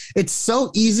 Just like, it's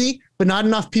so easy, but not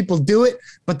enough people do it.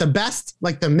 But the best,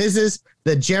 like the Miz's,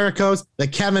 the Jerichos, the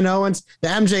Kevin Owens, the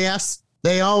MJFs,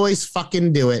 they always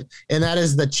fucking do it. And that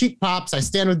is the cheap pops. I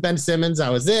stand with Ben Simmons. I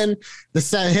was in the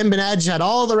set. Him and Edge had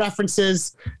all the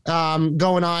references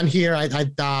going on here.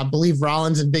 I believe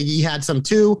Rollins and Big E had some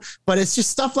too, but it's just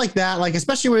stuff like that. Like,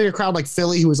 especially when you're a crowd like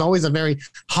Philly, who is always a very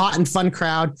hot and fun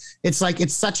crowd. It's like,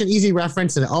 it's such an easy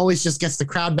reference and it always just gets the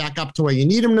crowd back up to where you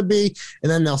need them to be.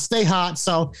 And then they'll stay hot.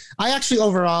 So I actually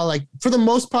overall, like, for the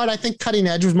most part, I think Cutting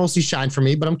Edge was mostly shine for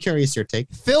me, but I'm curious your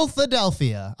take.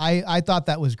 Philadelphia. I thought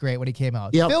that was great when he came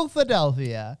out. Yep.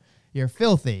 Philadelphia, you're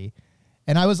filthy.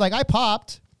 And I was like, I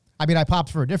popped. I mean, I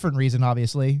popped for a different reason,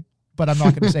 obviously, but I'm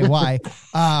not going to say why.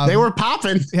 They were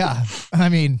popping. Yeah. I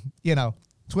mean,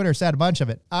 Twitter said a bunch of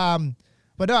it.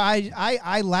 But no,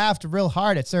 I laughed real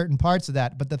hard at certain parts of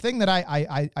that. But the thing that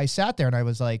I sat there and I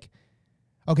was like,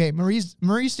 okay,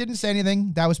 Maurice didn't say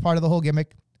anything. That was part of the whole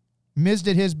gimmick. Miz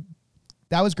did his.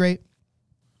 That was great.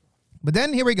 But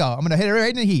then here we go. I'm going to hit it right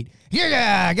in the heat.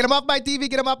 Yeah, get him off my TV,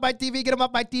 get him off my TV, get him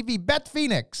off my TV. Beth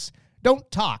Phoenix. Don't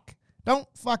talk. Don't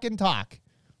fucking talk.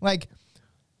 Like,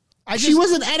 she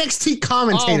was an NXT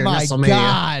commentator. Oh my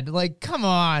God. Like, come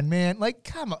on, man. Like,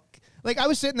 come on. Like, I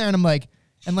was sitting there and I'm like,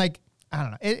 I don't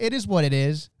know. It is what it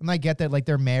is. And I get that, like,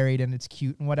 they're married and it's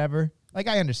cute and whatever. Like,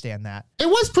 I understand that. It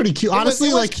was pretty cute, honestly.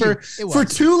 it was like cute. It for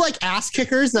was. two like ass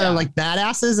kickers that are like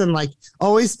badasses and like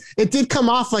always, it did come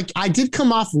off like I did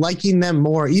come off liking them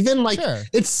more. Even like Sure.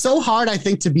 it's so hard, I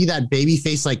think, to be that baby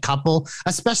face like couple,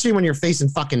 especially when you're facing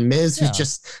fucking Miz, who's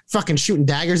just fucking shooting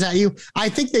daggers at you. I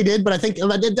think they did, but I think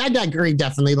I agree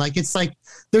definitely. Like it's like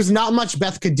there's not much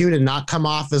Beth could do to not come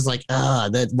off as like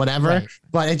that whatever. Right.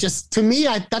 But it just to me,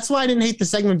 that's why I didn't hate the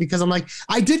segment, because I'm like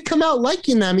I did come out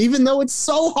liking them, even though it's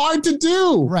so hard to do.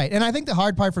 Right. And I think the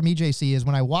hard part for me, JC, is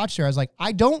when I watched her, I was like,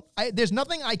 there's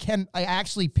nothing I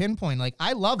actually pinpoint. Like,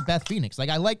 I love Beth Phoenix. Like,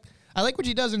 I like what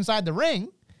she does inside the ring,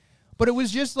 but it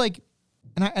was just like,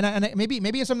 and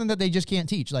maybe it's something that they just can't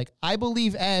teach. Like, I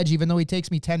believe Edge, even though he takes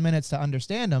me 10 minutes to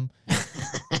understand him.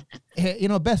 You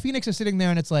know, Beth Phoenix is sitting there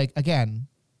and it's like, again,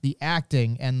 the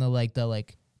acting and the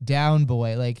down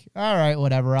boy, like, all right,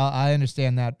 whatever. I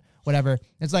understand that. Whatever.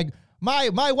 It's like,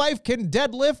 My wife can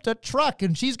deadlift a truck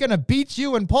and she's going to beat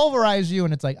you and pulverize you.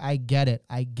 And it's like, I get it.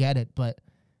 But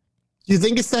do you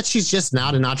think it's that she's just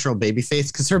not a natural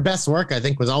babyface? Because her best work, I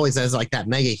think, was always as like that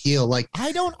mega heel. Like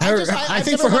I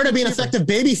think for her to be an effective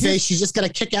babyface, she's just got to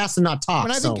kick ass and not talk.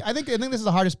 I think this is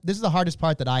the hardest. This is the hardest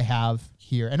part that I have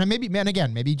here. And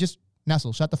maybe just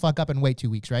Nestle, shut the fuck up and wait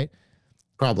 2 weeks, right?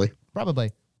 Probably.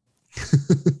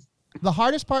 The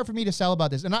hardest part for me to sell about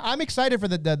this, and I'm excited for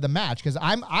the match because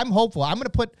I'm hopeful. I'm gonna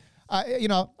put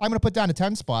down a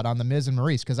 10 spot on the Miz and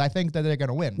Maurice because I think that they're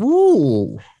gonna win.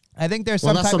 Ooh. I think there's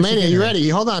some type of WrestleMania. You chicanery. ready?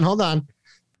 Hold on.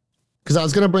 Because I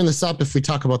was gonna bring this up if we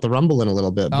talk about the Rumble in a little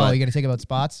bit. Oh, but you're gonna take about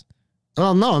spots?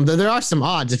 well, no, there are some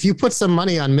odds. If you put some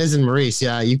money on Miz and Maurice,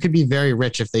 yeah, you could be very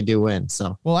rich if they do win.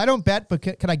 So. Well, I don't bet, but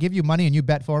can I give you money and you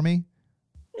bet for me?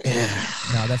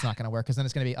 No, that's not gonna work because then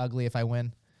it's gonna be ugly if I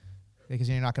win. Because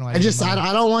you're not going to.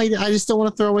 I don't want you. I just don't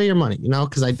want to throw away your money, you know.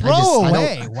 Because I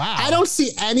don't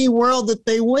see any world that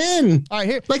they win. All right,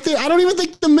 here. Like I don't even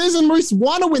think the Miz and Maurice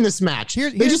want to win this match.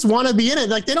 They just want to be in it.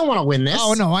 Like they don't want to win this.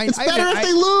 Oh no, it's better if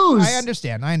they lose. I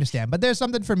understand. But there's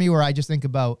something for me where I just think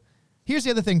about. Here's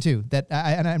the other thing too that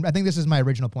I think this is my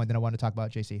original point that I want to talk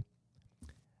about, JC.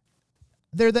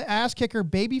 They're the ass kicker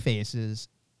baby faces.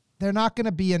 They're not going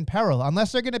to be in peril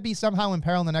unless they're going to be somehow in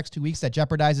peril in the next 2 weeks that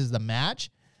jeopardizes the match.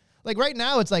 Like right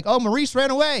now, it's like, oh, Maurice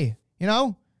ran away, you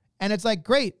know? And it's like,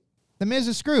 great, the Miz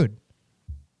is screwed.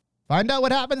 Find out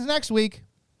what happens next week.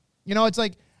 You know, it's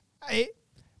like,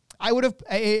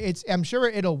 I'm sure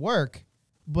it'll work,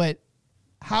 but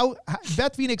how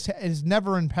Beth Phoenix is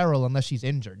never in peril unless she's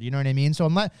injured. You know what I mean? So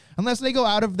unless they go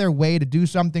out of their way to do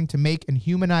something to make and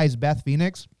humanize Beth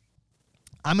Phoenix,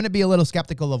 I'm going to be a little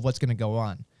skeptical of what's going to go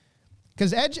on.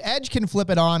 Because Edge can flip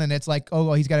it on and it's like, oh,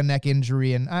 well, he's got a neck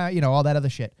injury and, all that other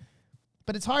shit.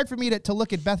 But it's hard for me to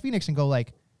look at Beth Phoenix and go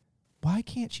like, why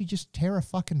can't she just tear a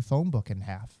fucking phone book in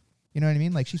half? You know what I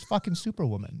mean? Like she's fucking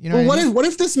Superwoman. You know what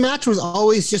if this match was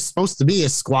always just supposed to be a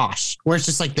squash where it's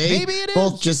just like they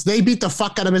they beat the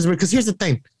fuck out of Miz? Because here's the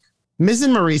thing, Miz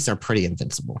and Maurice are pretty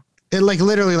invincible. It like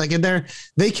literally like they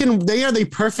are the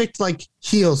perfect like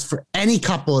heels for any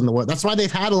couple in the world. That's why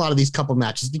they've had a lot of these couple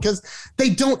matches because they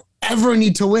don't ever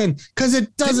need to win because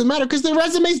it doesn't matter because their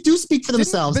resumes do speak for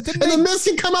themselves. And the Miz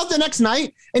can come out the next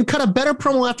night and cut a better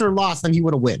promo after a loss than he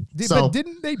would have won. But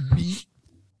didn't they beat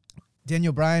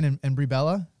Daniel Bryan and Brie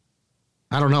Bella?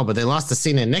 I don't know, but they lost to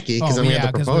Cena and Nikki because we had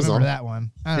the proposal. Remember that one.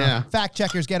 I don't know. Fact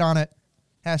checkers, get on it.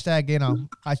 Hashtag,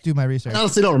 I do my research. I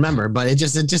honestly don't remember, but it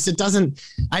doesn't.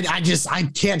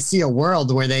 I can't see a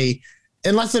world where they,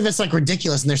 unless if it's like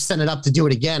ridiculous and they're setting it up to do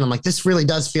it again. I'm like, this really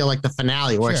does feel like the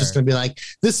finale where it's just going to be like,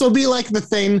 this will be like the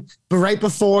thing, but right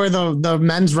before the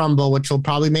men's rumble, which will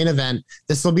probably main event.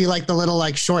 This will be like the little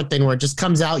like short thing where it just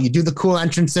comes out. You do the cool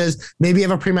entrances, maybe you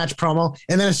have a pre-match promo,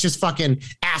 and then it's just fucking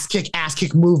ass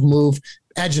kick, move,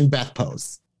 Edge and Beth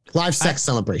pose. Live sex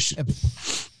celebration.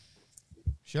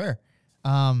 Sure.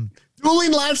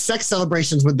 Dueling live sex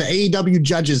celebrations with the AEW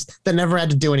judges that never had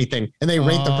to do anything, and they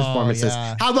rate the performances.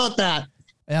 Yeah. How about that?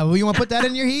 Yeah, well, you want to put that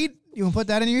in your heat?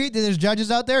 There's judges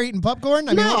out there eating popcorn?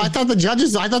 I thought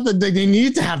that they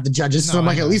needed to have the judges. So I'm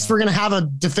like, at least we're going to have a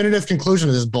definitive conclusion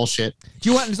to this bullshit.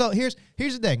 Do you want, so here's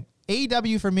the thing.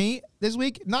 AEW for me this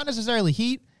week, not necessarily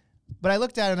heat, but I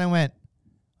looked at it and I went,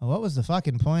 well, what was the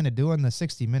fucking point of doing the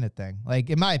 60-minute thing?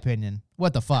 Like, in my opinion,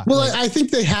 what the fuck? Well, like, I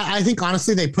think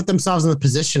honestly, they put themselves in the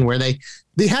position where they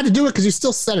had to do it because you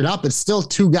still set it up. It's still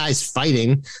two guys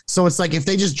fighting. So it's like if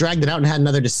they just dragged it out and had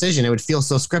another decision, it would feel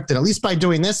so scripted. At least by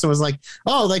doing this, it was like,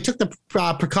 oh, they took the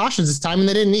precautions this time and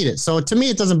they didn't need it. So to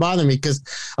me, it doesn't bother me because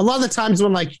a lot of the times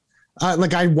when like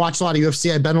like I watch a lot of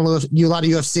UFC. I've been a lot of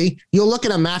UFC. You'll look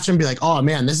at a match and be like, oh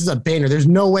man, this is a banger. There's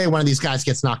no way one of these guys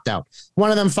gets knocked out. One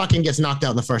of them fucking gets knocked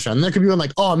out in the first round. And there could be one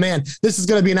like, oh man, this is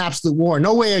going to be an absolute war.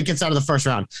 No way it gets out of the first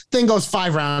round. Thing goes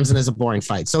 5 rounds and is a boring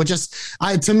fight. So it just,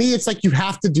 to me, it's like you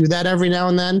have to do that every now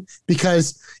and then,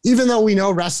 because even though we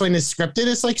know wrestling is scripted,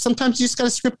 it's like sometimes you just got to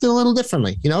script it a little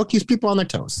differently. You know, it keeps people on their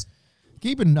toes.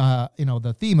 Keeping,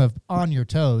 the theme of on your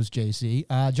toes, JC,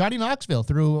 Johnny Knoxville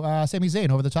threw Sami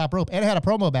Zayn over the top rope and had a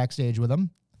promo backstage with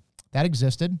him. That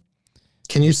existed.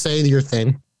 Can you say your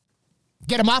thing?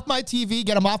 Get him off my TV,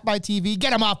 get him off my TV,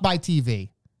 get him off my TV.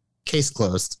 Case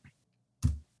closed.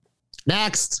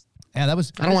 Next. Yeah, that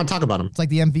was... I don't want to talk about him. It's like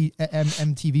the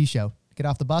MTV show. Get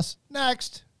off the bus.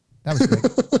 Next. That was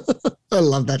great. I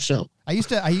love that show. I used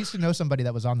to know somebody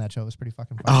that was on that show. It was pretty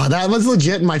fucking fun. Oh, that was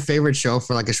legit my favorite show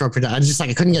for like a short period. I just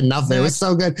couldn't get enough of it. It was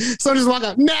so good. So I just walk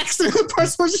out next, and the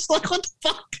person was just like, "What the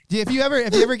fuck?" If you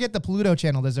ever get the Pluto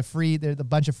channel, there's a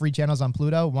bunch of free channels on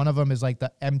Pluto. One of them is like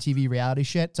the MTV reality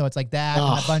shit. So it's like that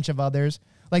and a bunch of others.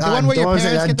 Like the one where your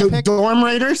parents get to pick. Dorm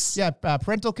Raiders? Yeah,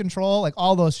 parental control, like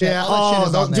all those shit. Yeah, all that shit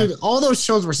is on there. Dude, all those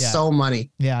shows were so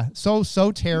money. Yeah, so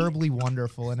terribly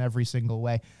wonderful in every single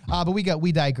way. But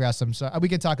we digress. I'm sorry. We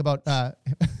could talk about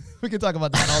we could talk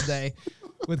about that all day.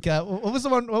 With what was the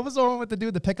one with the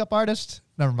dude, the pickup artist?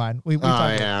 Never mind. We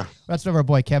talked about, that's what our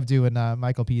boy Kev do and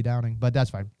Michael P. Downing, but that's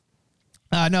fine.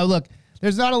 No, look,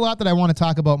 there's not a lot that I want to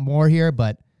talk about more here,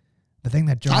 but the thing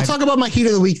that I'll talk about my heat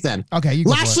of the week then. Okay, you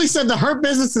go. Lashley said the Hurt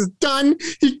Business is done.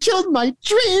 He killed my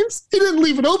dreams. He didn't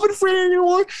leave it open for it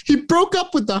anymore. He broke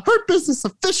up with the Hurt Business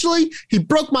officially. He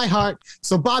broke my heart.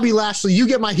 So Bobby Lashley, you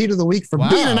get my heat of the week for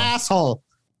being an asshole.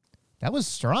 That was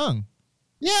strong.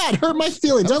 Yeah, it hurt my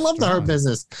feelings. I love the Hurt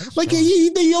Business. Like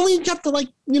they only have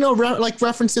to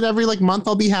reference it every month.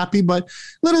 I'll be happy, but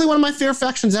literally one of my favorite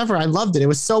factions ever. I loved it. It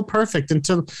was so perfect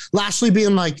until Lashley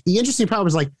being like, the interesting part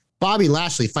was like, Bobby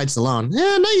Lashley fights alone.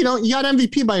 Yeah, no, you don't. You got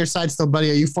MVP by your side still,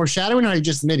 buddy. Are you foreshadowing or are you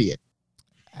just an idiot?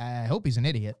 I hope he's an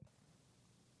idiot.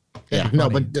 Yeah, no,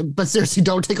 but seriously,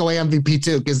 don't take away MVP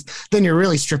too, because then you're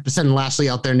really sending Lashley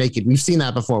out there naked. We've seen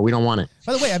that before. We don't want it.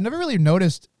 By the way, I've never really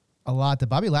noticed a lot that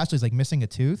Bobby Lashley's like missing a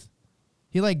tooth.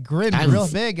 He grinned real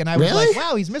big, and I was like,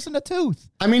 wow, he's missing a tooth.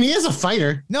 I mean, he is a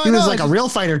fighter. No, he was like a real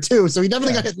fighter too, so he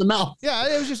definitely got hit in the mouth.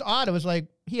 Yeah, it was just odd. It was like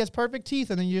he has perfect teeth,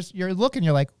 and then you're looking,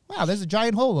 you're like, wow, there's a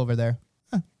giant hole over there.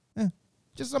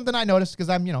 Just something I noticed because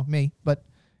I'm, me, but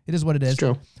it is what it is. It's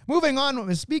true. Moving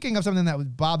on, speaking of something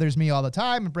that bothers me all the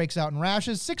time and breaks out in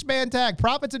rashes, 6-man tag,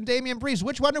 Profits and Damian Priest.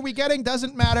 Which one are we getting?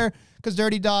 Doesn't matter, because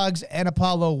Dirty Dogs and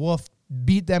Apollo Wolf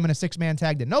beat them in a 6-man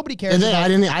tag that nobody cares about.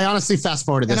 I honestly fast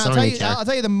forwarded this. I'll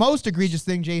tell you the most egregious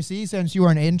thing, JC, since you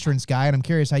are an entrance guy, and I'm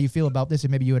curious how you feel about this,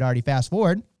 and maybe you would already fast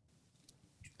forward.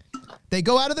 They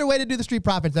go out of their way to do the Street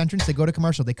Profits entrance. They go to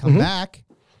commercial. They come back.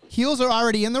 Heels are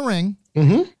already in the ring.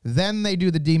 Then they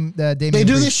do the Damian. They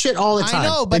do this shit all the time. I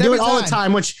know, but they do it all the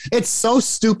time, which it's so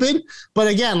stupid. But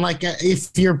again,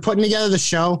 if you're putting together the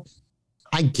show,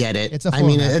 I get it. It's a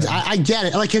I get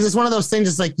it. Because it's one of those things.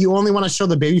 It's like you only want to show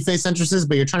the babyface entrances,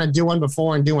 but you're trying to do one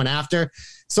before and do one after.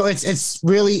 So it's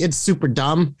super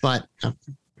dumb. But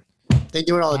they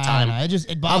do it all the time.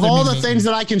 Of all the things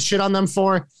that I can shit on them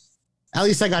for, at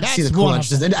least I got to see the cool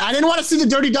entrances. And I didn't want to see the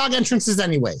Dirty Dog entrances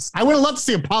anyways. I would have loved to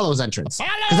see Apollo's entrance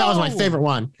because that was my favorite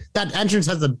one. That entrance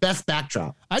has the best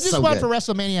backdrop. I just want for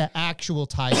WrestleMania actual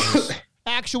tigers.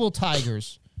 Actual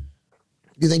tigers.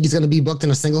 You think he's going to be booked in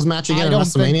a singles match again at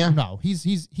WrestleMania? No,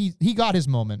 he got his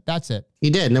moment. That's it. He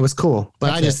did, and it was cool.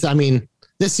 But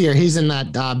this year he's in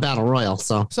that Battle Royal.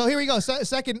 So here we go.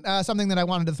 Second, something that I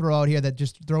wanted to throw out here that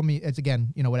just throw me. It's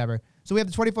again, whatever. So we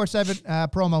have the 24/7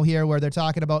 promo here where they're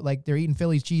talking about they're eating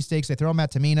Philly's cheesesteaks. They throw them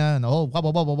at Tamina and the whole blah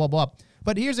blah blah blah blah blah.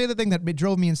 But here's the other thing that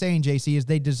drove me insane. JC is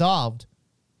they dissolved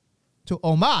to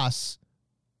Omos,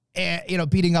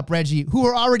 beating up Reggie, who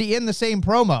were already in the same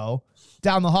promo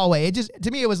down the hallway. It just,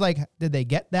 to me, it was like, did they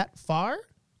get that far?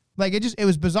 It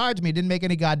was bizarre to me. It didn't make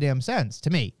any goddamn sense to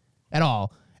me at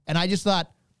all. And I just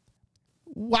thought,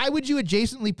 why would you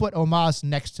adjacently put Omos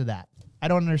next to that? I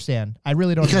don't understand. I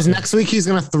really don't understand. Because next week he's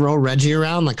going to throw Reggie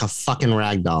around like a fucking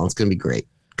rag doll. It's going to be great.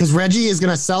 Because Reggie is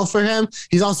going to sell for him.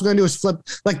 He's also going to do his flip.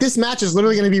 This match is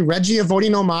literally going to be Reggie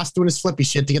avoiding Omos doing his flippy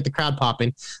shit to get the crowd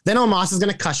popping. Then Omos is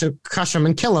going to crush him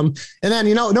and kill him. And then,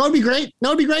 it'd be great. No,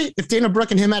 it'd be great if Dana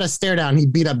Brooke and him had a stare down.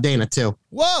 He'd beat up Dana too.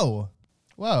 Whoa.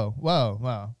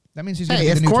 That means he's going to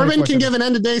if Corbin can give an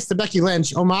end of days to Becky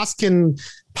Lynch, Omos can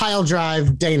pile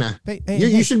drive Dana.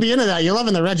 You should be into that. You're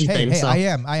loving the Reggie thing. So. I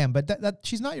am. But that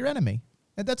she's not your enemy.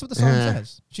 That's what the song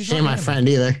says. She's not my friend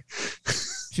either.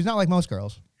 She's not like most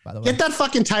girls. by the way. Get that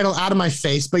fucking title out of my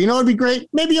face. But you know what would be great?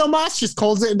 Maybe Omos just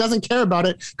holds it and doesn't care about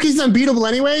it because he's unbeatable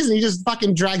anyways, and he just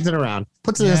fucking drags it around,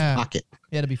 puts it in his pocket.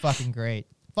 Yeah, it'd be fucking great.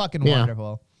 Fucking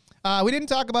wonderful. We didn't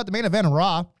talk about the main event of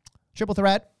Raw. Triple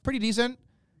threat. Pretty decent.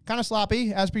 Kind of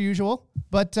sloppy, as per usual.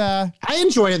 But I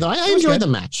enjoyed it, though. I enjoyed the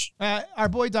match. Our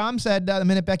boy Dom said the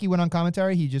minute Becky went on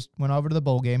commentary, he just went over to the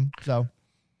bowl game. So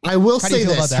I will How do you say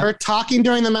feel this. about that? Her talking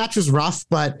during the match was rough,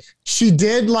 but she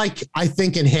did, I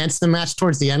think, enhance the match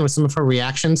towards the end with some of her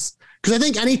reactions. Because I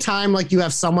think anytime you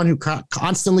have someone who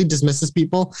constantly dismisses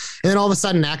people and then all of a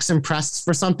sudden acts impressed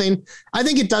for something, I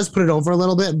think it does put it over a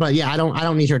little bit. But yeah, I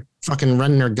don't need her fucking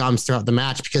running her gums throughout the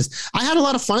match because I had a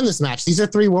lot of fun in this match. These are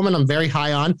 3 women I'm very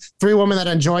high on, 3 women that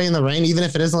I enjoy in the ring, even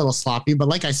if it is a little sloppy. But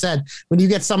like I said, when you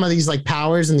get some of these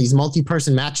powers and these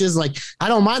multi-person matches, I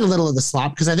don't mind a little of the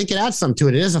slop because I think it adds something to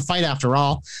it. It is a fight after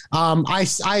all.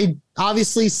 I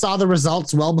obviously saw the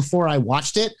results well before I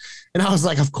watched it. And I was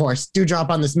like, of course, Doudrop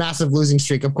on this massive losing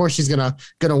streak. Of course she's gonna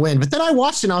win. But then I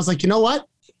watched it and I was like, you know what?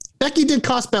 Becky did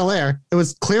cost Belair. It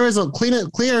was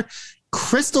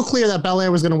crystal clear that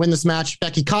Belair was going to win this match.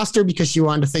 Becky cost her because she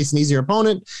wanted to face an easier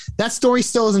opponent. That story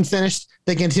still isn't finished.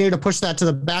 They continue to push that to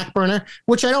the back burner,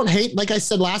 which I don't hate. Like I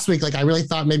said last week, I really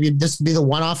thought maybe this would be the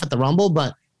one-off at the Rumble,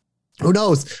 but who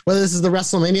knows whether this is the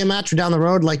WrestleMania match or down the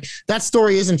road. That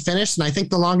story isn't finished. And I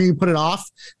think the longer you put it off,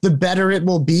 the better it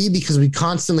will be because we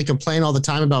constantly complain all the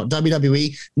time about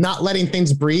WWE not letting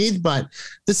things breathe. But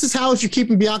this is how, if you're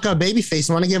keeping Bianca a babyface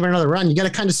and want to give her another run, you got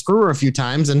to kind of screw her a few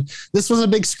times. And this was a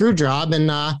big screw job. And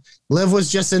Liv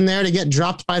was just in there to get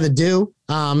dropped by the due.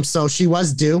 So she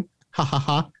was due. Ha ha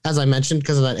ha. As I mentioned,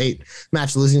 because of that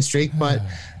 8-match losing streak. But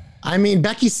I mean,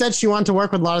 Becky said she wanted to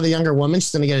work with a lot of the younger women.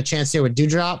 She's going to get a chance here with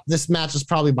Doudrop. This match was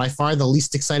probably by far the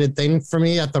least excited thing for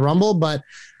me at the Rumble, but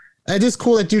it is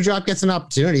cool that Doudrop gets an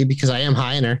opportunity because I am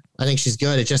high in her. I think she's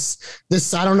good.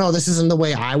 I don't know, this isn't the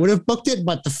way I would have booked it,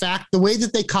 but the way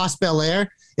that they cost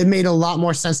Belair, it made a lot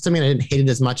more sense to me, and I didn't hate it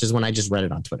as much as when I just read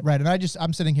it on Twitter. Right, and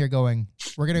I'm sitting here going,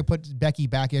 we're going to put Becky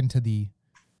back into the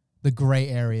gray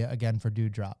area again for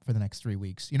Doudrop for the next 3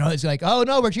 weeks. It's like, oh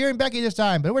no, we're cheering Becky this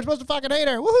time, but we're supposed to fucking hate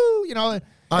her. Woohoo!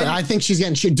 I think she's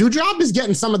getting shit. Doudrop is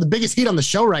getting some of the biggest heat on the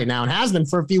show right now and has been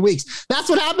for a few weeks. That's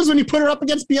what happens when you put her up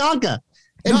against Bianca.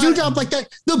 And Doudrop like that,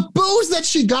 the boos that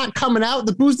she got coming out,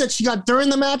 the boos that she got during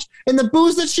the match, and the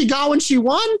boos that she got when she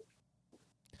won.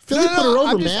 Philly put her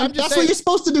over, man. That's what you're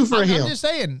supposed to do for a heel. I'm just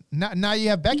saying. Now you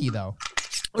have Becky though.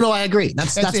 No, I agree.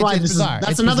 That's why this bizarre.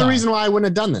 That's another reason why I wouldn't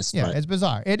have done this. Yeah, but. It's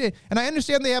bizarre. And I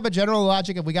understand they have a general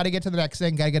logic of we got to get to the next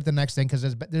thing, got to get to the next thing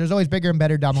because there's always bigger and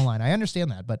better down the line. I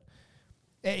understand that, but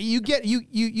you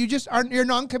just aren't. You're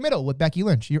non-committal with Becky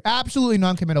Lynch. You're absolutely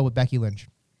non-committal with Becky Lynch.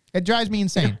 It drives me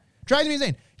insane.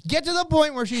 Get to the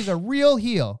point where she's a real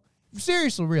heel,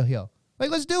 seriously real heel.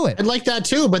 Let's do it. I'd like that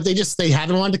too, but they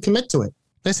haven't wanted to commit to it.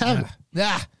 They just haven't.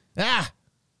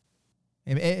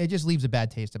 It just leaves a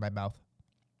bad taste in my mouth.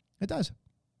 It does.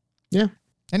 Yeah.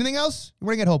 Anything else? You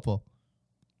want to get hopeful?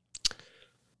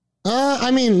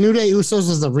 I mean, New Day Usos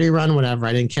was the rerun, whatever.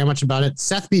 I didn't care much about it.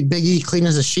 Seth beat Big E clean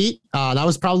as a sheet. That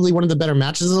was probably one of the better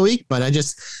matches of the week, but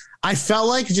I felt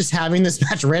like just having this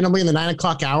match randomly in the 9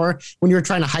 o'clock hour when you were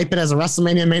trying to hype it as a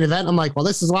WrestleMania main event. I'm like, well,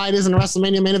 this is why it isn't a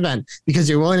WrestleMania main event, because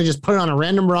you're willing to just put it on a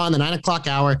random Raw in the 9 o'clock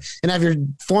hour and have your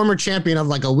former champion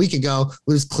of a week ago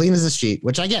lose clean as a sheet,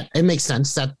 which I get. It makes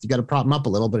sense. Seth, you got to prop him up a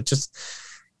little, but it just...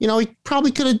 he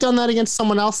probably could have done that against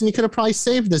someone else, and he could have probably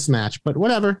saved this match. But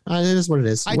whatever, it is what it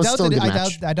is. I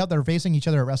doubt they're facing each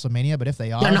other at WrestleMania. But if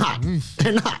they are, they're not.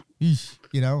 They're not.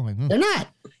 They're not.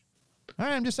 All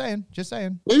right, I'm just saying.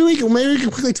 Maybe we can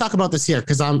quickly talk about this here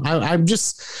because I'm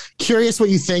just curious what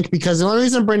you think, because the only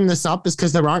reason I'm bringing this up is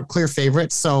because there aren't clear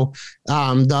favorites. So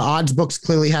the odds books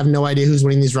clearly have no idea who's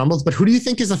winning these Rumbles. But who do you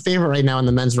think is a favorite right now in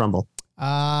the men's Rumble?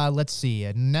 Let's see.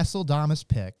 Nesseldamus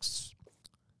picks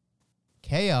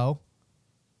KO.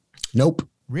 Nope.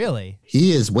 Really?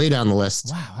 He is way down the list.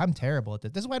 Wow, I'm terrible at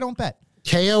this. This is why I don't bet.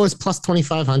 KO is plus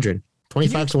 2,500.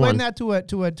 25 to 1. Explain that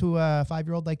to a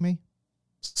 5-year-old like me.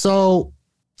 So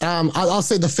I'll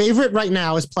say the favorite right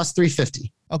now is plus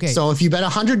 350. Okay. So if you bet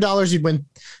 $100, you'd win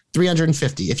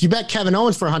 350. If you bet Kevin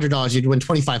Owens for $100, you'd win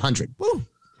 2,500. Woo.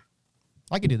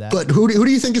 I could do that. But who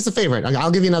do you think is the favorite?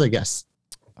 I'll give you another guess.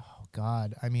 Oh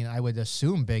God. I mean, I would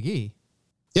assume Big E.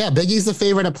 Yeah, Big E's the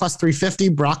favorite at plus 350.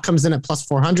 Brock comes in at plus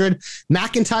 400.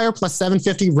 McIntyre plus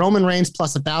 750. Roman Reigns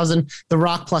plus 1,000. The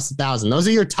Rock plus 1,000. Those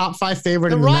are your top 5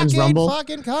 favorite in the men's Rumble. The Rock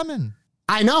ain't fucking coming.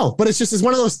 I know, but it's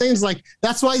one of those things.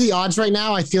 That's why the odds right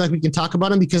now, I feel like we can talk about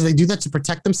them, because they do that to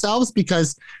protect themselves,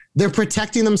 because they're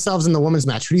protecting themselves in the women's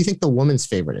match. Who do you think the women's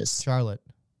favorite is? Charlotte.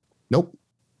 Nope.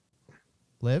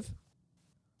 Liv?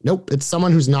 Nope, it's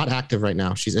someone who's not active right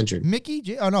now. She's injured.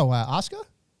 Asuka?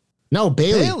 No,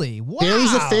 Bailey. Bailey, wow.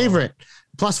 Bailey's a favorite,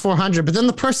 plus 400. But then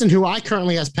the person who I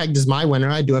currently has pegged as my winner,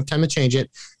 I do have time to change it.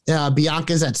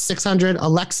 Bianca's at 600,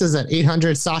 Alexa's at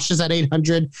 800, Sasha's at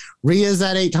 800, Rhea's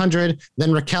at 800,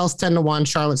 then Raquel's 10-1,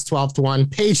 Charlotte's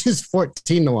 12-1, Paige is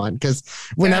 14-1 because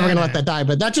we're never going to let that die.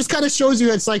 But that just kind of shows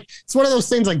you it's one of those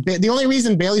things like the only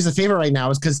reason Bailey's a favorite right now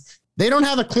is because they don't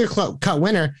have a clear-cut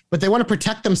winner, but they want to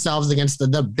protect themselves against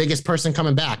the biggest person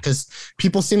coming back because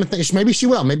people seem to think maybe she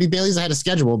will. Maybe Bailey's ahead of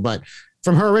schedule, but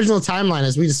from her original timeline,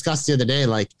 as we discussed the other day,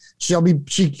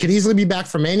 she could easily be back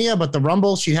for Mania, but the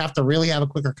Rumble, she'd have to really have a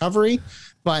quick recovery.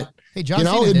 But, hey, John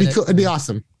Cena it'd be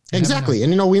awesome. Exactly.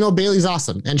 And, we know Bailey's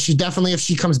awesome. And she definitely, if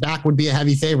she comes back, would be a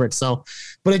heavy favorite. So,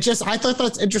 but I thought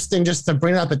that's interesting just to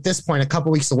bring it up at this point, a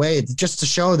couple weeks away, just to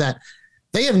show that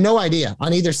they have no idea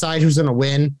on either side who's going to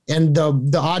win. And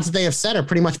the odds that they have set are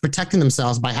pretty much protecting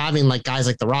themselves by having guys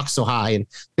like The Rock so high and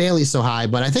Bailey so high.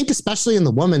 But I think especially in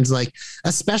the women's,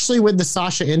 especially with the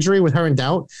Sasha injury with her in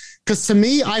doubt, because to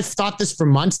me, I've thought this for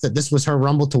months that this was her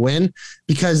Rumble to win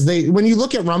because when you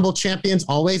look at Rumble champions,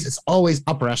 it's always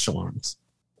upper echelons.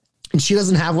 And she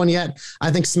doesn't have one yet.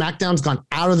 I think SmackDown's gone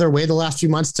out of their way the last few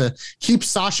months to keep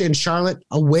Sasha and Charlotte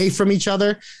away from each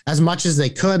other as much as they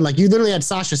could. You literally had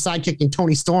Sasha sidekicking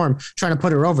Toni Storm, trying to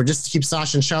put her over just to keep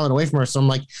Sasha and Charlotte away from her. So I'm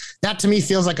like, that to me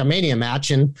feels like a Mania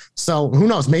match. And so who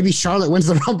knows? Maybe Charlotte wins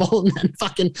the Rumble and then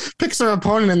fucking picks her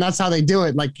opponent, and that's how they do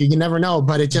it. You never know.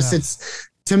 But it's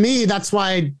to me, that's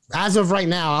why, as of right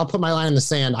now, I'll put my line in the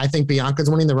sand. I think Bianca's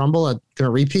winning the Rumble, going to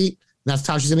repeat. That's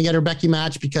how she's going to get her Becky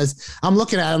match because I'm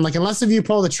looking at it. Unless if you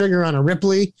pull the trigger on a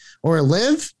Ripley or a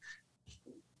Liv,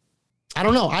 I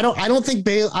don't know. I don't think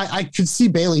Bailey. I could see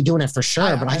Bailey doing it for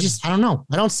sure, but I don't know.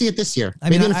 I don't see it this year.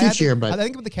 Maybe in the future year, but I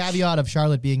think with the caveat of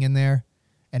Charlotte being in there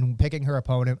and picking her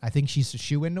opponent, I think she's a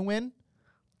shoe-in to win.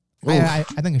 I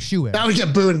think a shoe-in. That would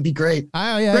get booed. It'd be great.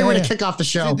 Great way to kick off the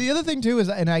show. See, the other thing too is,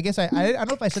 and I guess I don't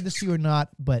know if I said this to you or not,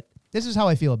 but this is how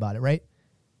I feel about it. Right?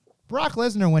 Brock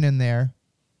Lesnar went in there,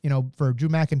 for Drew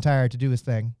McIntyre to do his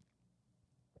thing.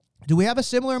 Do we have a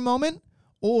similar moment,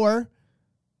 or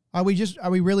are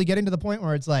we really getting to the point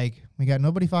where it's we got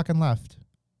nobody fucking left?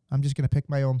 I'm just gonna pick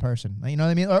my own person. You know what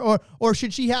I mean? Or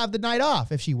should she have the night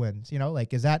off if she wins?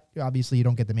 Is that obviously you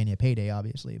don't get the Mania payday,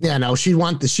 obviously. Yeah, no, she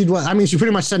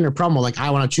pretty much said in her promo I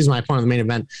want to choose my opponent in the main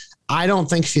event. I don't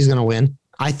think she's gonna win.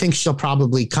 I think she'll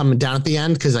probably come down at the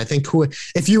end because I think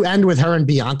if you end with her and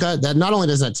Bianca, that not only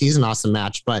does that tease an awesome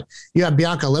match, but you have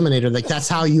Bianca eliminate her. That's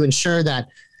how you ensure that,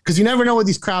 because you never know with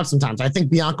these crowds sometimes. I think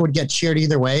Bianca would get cheered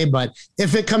either way, but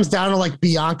if it comes down to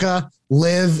Bianca,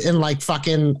 Liv, and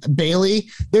fucking Bailey,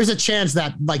 there's a chance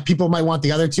that people might want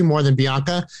the other two more than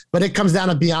Bianca, but it comes down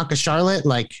to Bianca, Charlotte,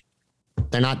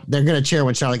 they're going to cheer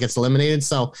when Charlotte gets eliminated.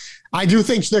 So I do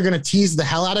think they're going to tease the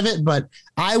hell out of it, but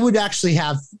I would actually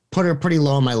put her pretty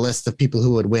low on my list of people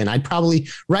who would win. I'd probably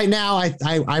right now,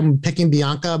 I'm picking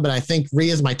Bianca, but I think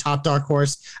Rhea's my top dark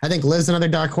horse. I think Liv's another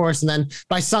dark horse. And then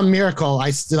by some miracle,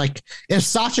 if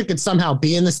Sasha could somehow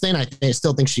be in this thing, I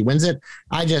still think she wins it.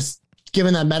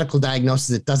 Given that medical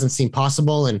diagnosis, it doesn't seem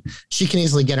possible, and she can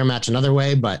easily get her match another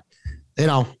way. But,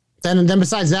 then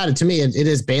besides that, to me, it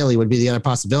is Bailey would be the other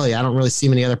possibility. I don't really see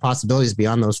many other possibilities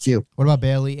beyond those few. What about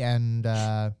Bailey and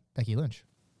Becky Lynch?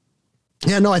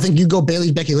 Yeah, no, I think you go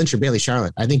Bailey, Becky Lynch, or Bailey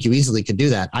Charlotte. I think you easily could do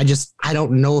that. I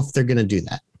don't know if they're going to do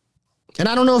that. And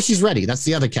I don't know if she's ready. That's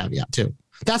the other caveat, too.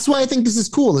 That's why I think this is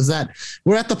cool, is that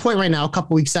we're at the point right now, a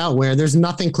couple weeks out, where there's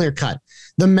nothing clear cut.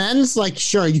 The men's,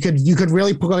 sure, you could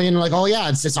really put in oh yeah,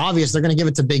 it's obvious they're going to give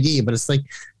it to Big E, but it's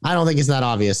I don't think it's that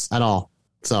obvious at all.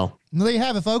 So there you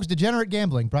have it, folks. Degenerate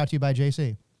Gambling, brought to you by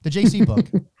JC, the JC book.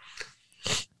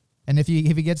 And if he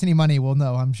gets any money, we'll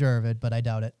know. I'm sure of it, but I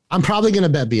doubt it. I'm probably going to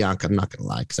bet Bianca. I'm not going to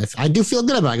lie, because I do feel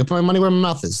good about it. I can put my money where my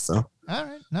mouth is. So all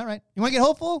right. You want to get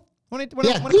hopeful?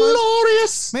 Yeah,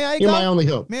 glorious. May I go? You're my only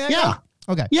hope. May I go?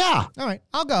 Okay. Yeah. All right.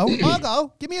 I'll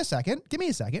go. Give me a second.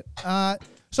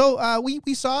 So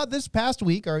we saw this past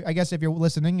week, or I guess if you're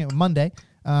listening, Monday,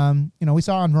 we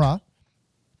saw on Raw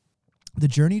the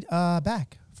journey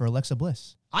back for Alexa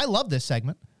Bliss. I love this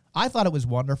segment. I thought it was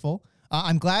wonderful.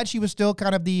 I'm glad she was still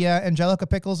kind of the Angelica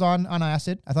Pickles on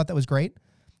acid. I thought that was great.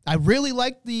 I really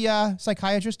liked the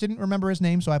psychiatrist. Didn't remember his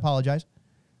name, so I apologize.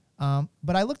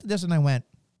 But I looked at this and I went,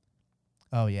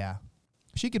 oh, yeah.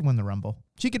 She could win the Rumble.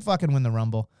 She could fucking win the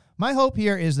Rumble. My hope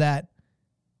here is that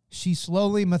she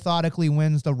slowly, methodically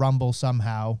wins the Rumble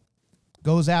somehow,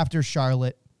 goes after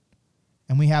Charlotte,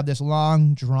 and we have this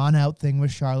long, drawn-out thing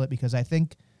with Charlotte, because I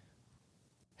think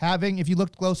if you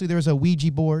looked closely, there was a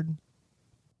Ouija board,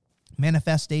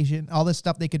 manifestation, all this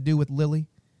stuff they could do with Lily.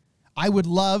 I would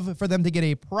love for them to get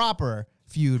a proper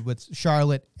feud with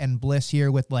Charlotte and Bliss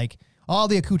here with like all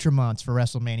the accoutrements for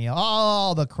WrestleMania,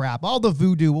 all the crap, all the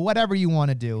voodoo, whatever you want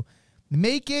to do.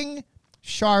 Making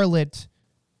Charlotte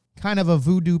kind of a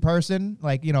voodoo person,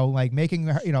 like, you know, like making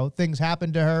her, you know, things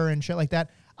happen to her and shit like that.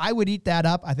 I would eat that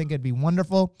up. I think it'd be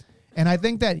wonderful. And I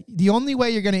think that the only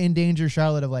way you're going to endanger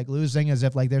Charlotte of like losing is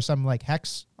if like there's some like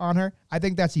hex on her. I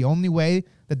think that's the only way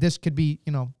that this could be,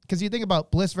 you know, because you think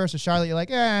about Bliss versus Charlotte, you're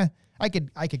like, I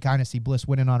could kind of see Bliss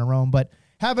winning on her own, but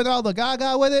having all the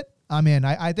gaga with it, I'm in.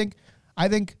 I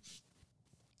think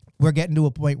we're getting to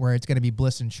a point where it's going to be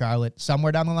Bliss and Charlotte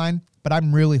somewhere down the line, but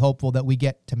I'm really hopeful that we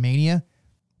get to Mania,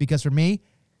 because for me,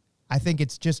 I think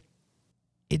it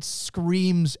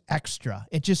screams extra.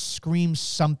 It just screams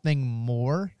something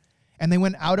more. And they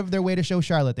went out of their way to show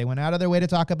Charlotte. They went out of their way to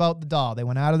talk about the doll. They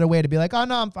went out of their way to be like, oh,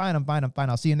 no, I'm fine.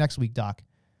 I'll see you next week, Doc.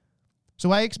 So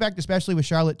I expect, especially with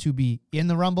Charlotte, to be in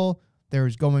the Rumble.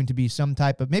 There's going to be some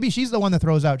type of, maybe she's the one that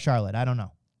throws out Charlotte. I don't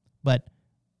know. But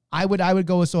I would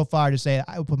go so far to say,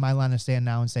 I would put my line in the sand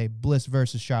now and say Bliss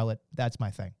versus Charlotte. That's my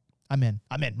thing. I'm in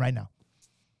right now.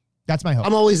 That's my hope.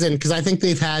 I'm always in because I think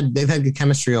they've had good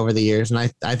chemistry over the years,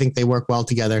 and I think they work well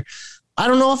together. I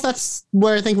don't know if that's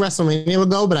where I think WrestleMania will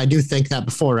go, but I do think that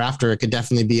before or after, it could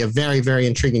definitely be a very, very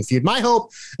intriguing feud. My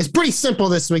hope is pretty simple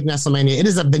this week, WrestleMania. It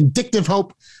is a vindictive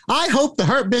hope. I hope the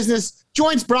Hurt Business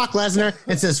joins Brock Lesnar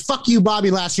and says, fuck you,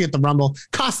 Bobby Lashley at the Rumble.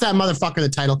 Cost that motherfucker the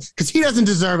title because he doesn't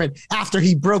deserve it after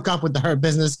he broke up with the Hurt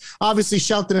Business. Obviously,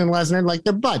 Shelton and Lesnar, like,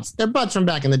 they're buds. They're buds from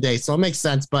back in the day, so it makes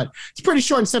sense, but it's pretty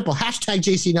short and simple. Hashtag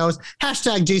JC knows.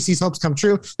 Hashtag JC's hopes come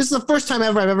true. This is the first time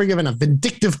ever I've ever given a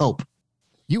vindictive hope.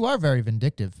 You are very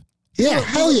vindictive. Yeah,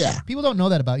 hell yeah. People don't know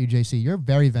that about you, JC. You're a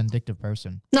very vindictive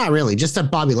person. Not really. Just at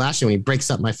Bobby Lashley when he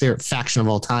breaks up my favorite faction of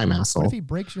all time, asshole. What if he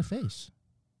breaks your face?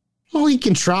 Well, he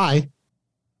can try.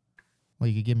 Well,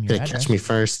 you could give him your Gotta address. catch me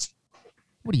first.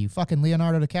 What are you, fucking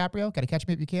Leonardo DiCaprio? Gotta catch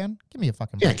me if you can? Give me a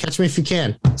fucking break. Yeah, catch me if you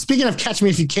can. Speaking of catch me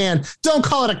if you can, don't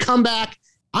call it a comeback.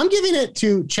 I'm giving it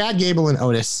to Chad Gable and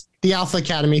Otis, the Alpha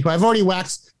Academy, who I've already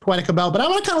waxed poetic about, but I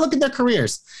want to kind of look at their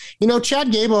careers. You know,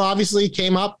 Chad Gable obviously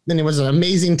came up and it was an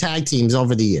amazing tag teams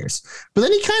over the years, but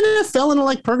then he kind of fell into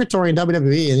like purgatory in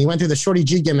WWE and he went through the Shorty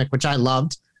G gimmick, which I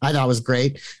loved. I thought was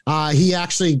great. He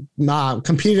actually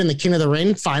competed in the King of the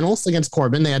Ring finals against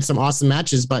Corbin. They had some awesome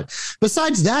matches, but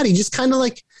besides that, he just kind of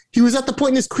like, he was at the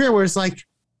point in his career where it's like,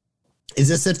 is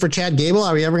this it for Chad Gable?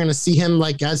 Are we ever going to see him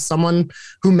like as someone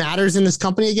who matters in this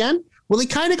company again? Well, he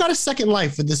kind of got a second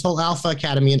life with this whole Alpha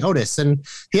Academy and Otis. And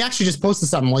he actually just posted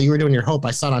something while you were doing your hope.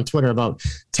 I saw it on Twitter about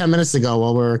 10 minutes ago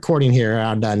while we're recording here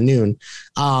around noon,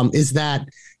 is that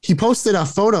he posted a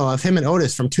photo of him and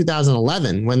Otis from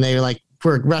 2011 when they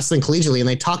were wrestling collegiately and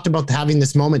they talked about having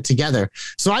this moment together.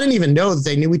 So I didn't even know that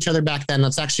they knew each other back then.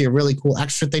 That's actually a really cool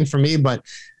extra thing for me. But,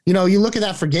 you know, you look at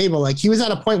that for Gable, like he was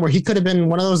at a point where he could have been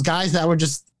one of those guys that were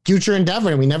just future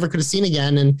endeavor and we never could have seen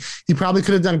again. And he probably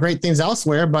could have done great things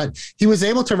elsewhere, but he was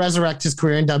able to resurrect his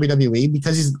career in WWE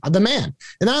because he's the man.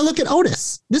 And then I look at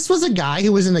Otis. This was a guy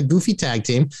who was in a goofy tag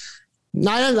team.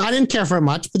 I didn't care for it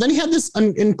much, but then he had this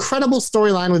incredible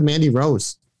storyline with Mandy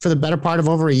Rose for the better part of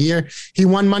over a year. He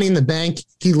won Money in the Bank.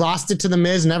 He lost it to The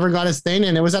Miz, never got his thing.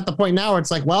 And it was at the point now where it's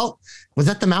like, well, was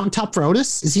that the mountaintop for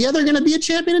Otis? Is he ever going to be a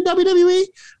champion in WWE?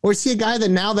 Or is he a guy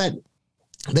that now that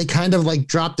they kind of like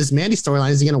dropped this Mandy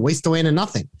storyline, is he going to waste away into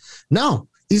nothing? No,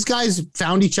 these guys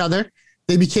found each other.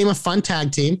 They became a fun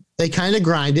tag team. They kind of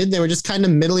grinded. They were just kind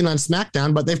of middling on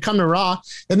SmackDown, but they've come to Raw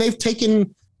and they've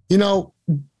taken, you know,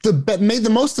 made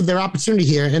the most of their opportunity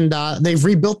here, and they've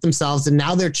rebuilt themselves, and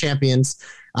now they're champions.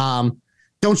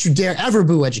 Don't you dare ever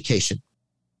boo Education.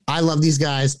 I love these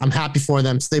guys. I'm happy for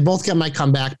them. So they both get my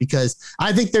comeback because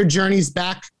I think their journeys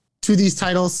back to these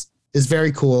titles is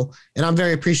very cool, and I'm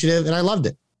very appreciative, and I loved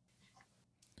it.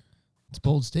 It's a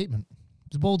bold statement.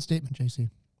 It's a bold statement, JC.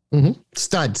 Mm-hmm.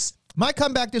 Studs. My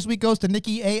comeback this week goes to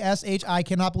Nikki ASH. I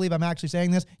cannot believe I'm actually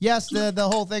saying this. Yes, the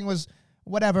whole thing was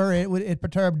whatever. It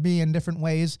perturbed me in different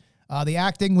ways. The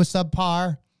acting was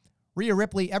subpar. Rhea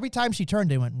Ripley, every time she turned,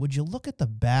 they went, would you look at the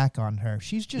back on her?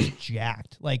 She's just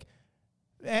jacked. Like,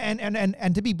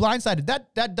 and to be blindsided,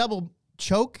 that double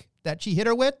choke that she hit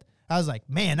her with, I was like,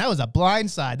 man, that was a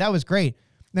blindside. That was great.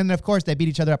 And then, of course, they beat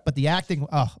each other up. But the acting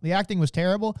was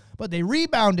terrible. But they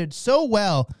rebounded so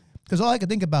well because all I could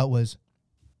think about was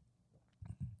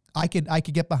I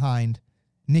could get behind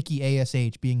Nikki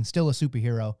ASH being still a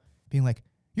superhero, being like,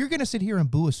 you're going to sit here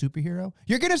and boo a superhero?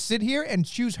 You're going to sit here and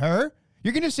choose her?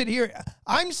 You're going to sit here.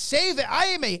 I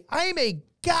am a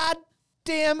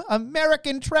goddamn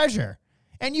American treasure.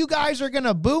 And you guys are going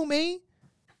to boo me?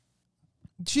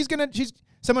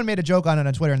 someone made a joke on it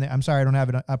on Twitter, and I'm sorry I don't have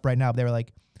it up right now, but they were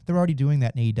like, they're already doing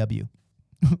that in AEW,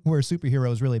 where a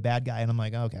superhero is really a bad guy, and I'm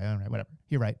like, okay, all right, whatever,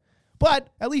 you're right. But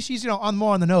at least she's,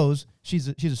 more on the nose. She's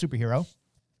a superhero.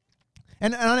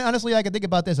 And honestly, I can think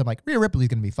about this. I'm like, Rhea Ripley's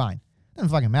going to be fine. Doesn't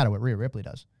fucking matter what Rhea Ripley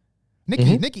does.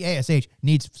 Nikki ASH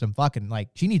needs some fucking,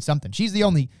 she needs something. She's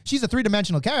a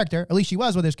three-dimensional character. At least she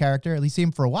was with this character. At least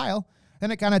seen for a while.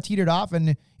 Then it kind of teetered off,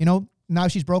 and, now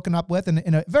she's broken up with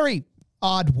in a very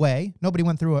odd way. Nobody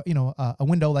went through a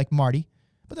window like Marty,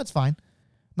 but that's fine.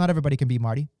 Not everybody can be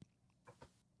Marty.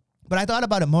 But I thought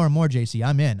about it more and more, JC.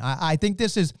 I'm in. I think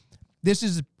this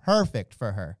is perfect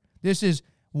for her. This is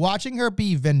watching her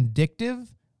be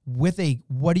vindictive with a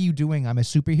 "what are you doing? I'm a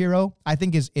superhero." I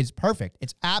think is perfect.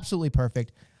 It's absolutely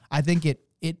perfect. I think it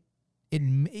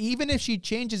even if she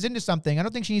changes into something, I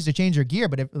don't think she needs to change her gear,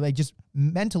 but if, just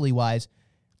mentally wise,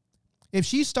 if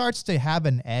she starts to have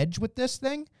an edge with this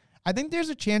thing, I think there's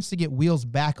a chance to get wheels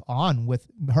back on with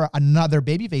her another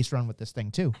babyface run with this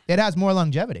thing too. It has more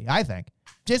longevity, I think,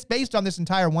 just based on this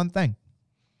entire one thing.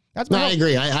 I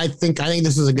agree. I think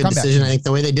this is a good decision. I think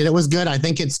the way they did it was good. I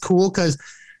think it's cool because,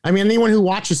 anyone who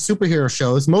watches superhero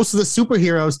shows, most of the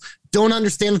superheroes don't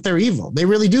understand that they're evil. They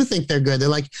really do think they're good. They're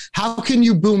like, how can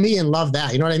you boo me and love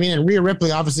that? You know what I mean? And Rhea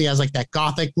Ripley obviously has that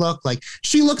gothic look. Like,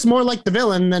 she looks more like the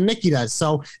villain than Nikki does.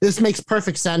 So this makes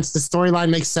perfect sense. The storyline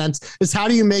makes sense. It's how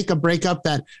do you make a breakup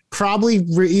that probably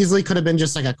easily could have been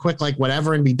just a quick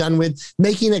whatever and be done with,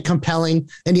 making it compelling.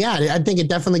 And yeah, I think it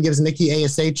definitely gives Nikki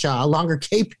ASH a longer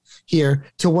cape here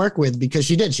to work with, because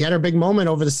she had her big moment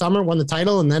over the summer, won the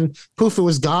title, and then poof, it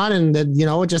was gone. And then,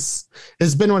 it just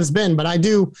has been what it's been. But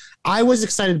I was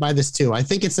excited by this too. I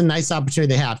think it's a nice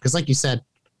opportunity they have, because like you said,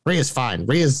 Rhea's fine.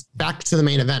 Rhea's back to the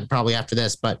main event probably after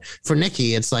this. But for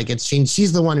Nikki, it's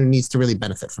she's the one who needs to really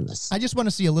benefit from this. I just want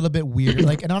to see a little bit weird.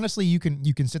 And honestly, you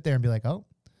can sit there and be like, oh,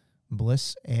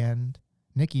 Bliss and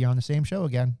Nikki are on the same show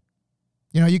again.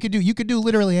 You could do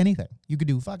literally anything. You could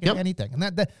do fucking anything. And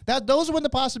that those are when the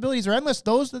possibilities are endless.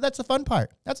 That's the fun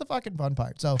part. That's the fucking fun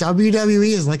part. So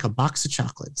WWE is like a box of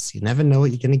chocolates. You never know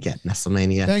what you're going to get,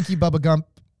 WrestleMania. Thank you, Bubba Gump.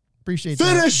 Appreciate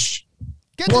finish.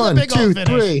 That. Get 1, to the big 2, old finish.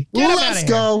 3. Let's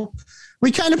go. Here. We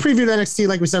kind of previewed NXT,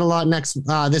 like we said, a lot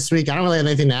this week. I don't really have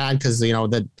anything to add because,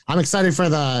 I'm excited for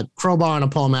the crowbar and a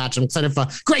pole match. I'm excited for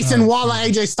Grayson Waller,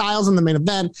 AJ Styles in the main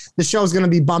event. The show's going to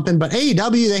be bumping. But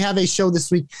AEW, they have a show this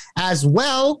week as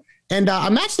well. And a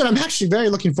match that I'm actually very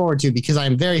looking forward to, because I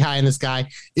am very high in this guy,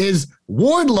 is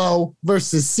Wardlow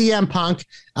versus CM Punk.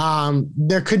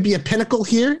 There could be a pinnacle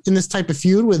here in this type of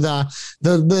feud with the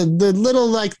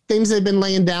little things they've been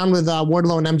laying down with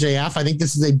Wardlow and MJF. I think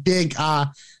this is a big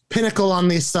pinnacle on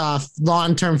this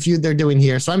long-term feud they're doing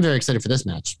here. So I'm very excited for this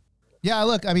match. Yeah,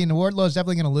 look, Wardlow is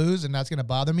definitely going to lose, and that's going to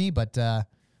bother me. But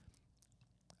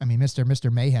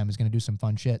Mr. Mayhem is going to do some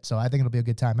fun shit. So I think it'll be a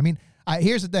good time.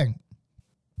 Here's the thing.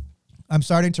 I'm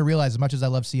starting to realize, as much as I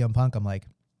love CM Punk, I'm like,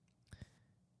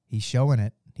 he's showing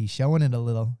it. He's showing it a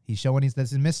little. He's showing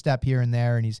there's a misstep here and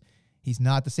there, and he's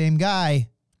not the same guy.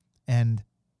 And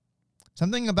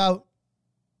something about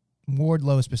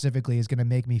Wardlow specifically is going to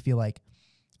make me feel like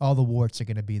all the warts are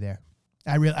going to be there.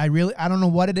 I don't know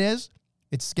what it is.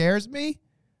 It scares me.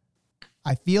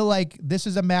 I feel like this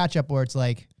is a matchup where it's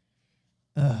like,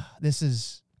 this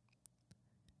is,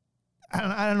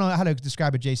 I don't know how to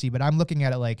describe it, JC, but I'm looking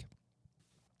at it like,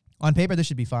 on paper, this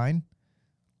should be fine,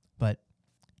 but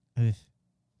it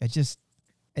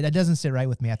doesn't sit right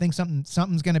with me. I think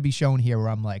something's going to be shown here where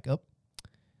I'm like, oh,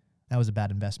 that was a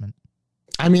bad investment.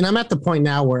 I'm at the point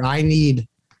now where I need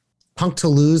Punk to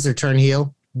lose or turn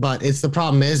heel, but the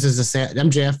problem is the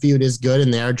MJF feud is good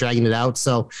and they are dragging it out.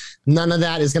 So none of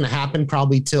that is going to happen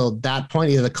probably till that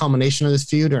point, either the culmination of this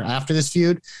feud or after this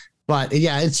feud. But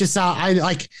yeah, it's just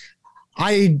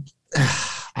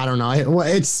I don't know.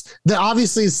 It's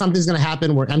obviously something's going to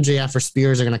happen where MJF or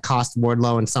Spears are going to cost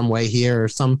Wardlow in some way here, or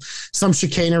some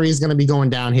chicanery is going to be going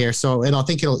down here. So I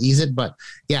think it'll ease it. But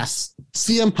yes,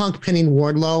 CM Punk pinning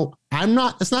Wardlow,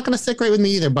 it's not going to sit great with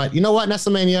me either. But you know what,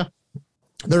 WrestleMania,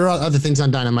 there are other things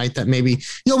on Dynamite that maybe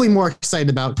you'll be more excited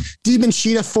about. Demon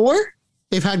Sheeta 4,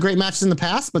 they've had great matches in the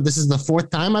past, but this is the 4th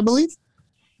time, I believe.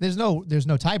 There's no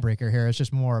tiebreaker here. It's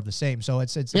just more of the same. So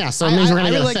it's yeah. So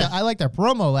I like their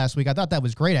promo last week. I thought that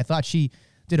was great. I thought she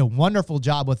did a wonderful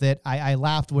job with it. I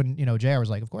laughed when JR was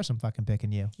like, "Of course I'm fucking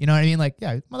picking you." You know what I mean? Like,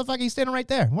 yeah, motherfucker, he's standing right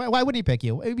there. Why wouldn't he pick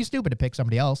you? It'd be stupid to pick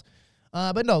somebody else.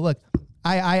 But no, look,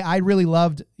 I really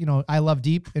loved. I love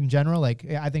Deep in general. Like,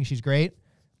 I think she's great.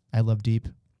 I love Deep.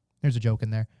 There's a joke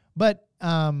in there, but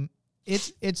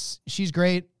she's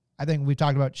great. I think we've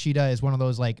talked about Sheeta is one of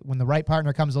those, like, when the right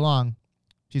partner comes along,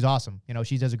 she's awesome.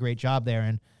 She does a great job there,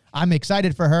 and I'm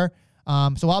excited for her.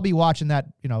 So I'll be watching that,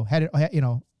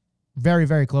 very,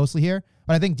 very closely here.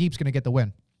 But I think Deep's going to get the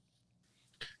win.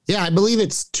 Yeah, I believe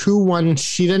it's 2-1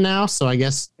 Sheeta now, so I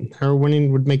guess her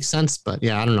winning would make sense. But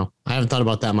yeah, I don't know. I haven't thought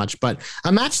about that much. But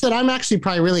a match that I'm actually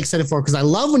probably really excited for, because I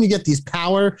love when you get these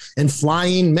power and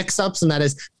flying mix-ups, and that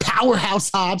is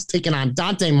Powerhouse Hobbs taking on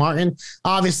Dante Martin.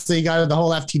 Obviously, you got the whole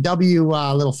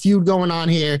FTW little feud going on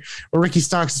here, where Ricky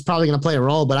Starks is probably going to play a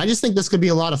role. But I just think this could be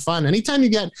a lot of fun. Anytime you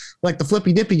get like the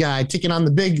flippy dippy guy taking on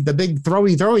the big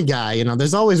throwy guy,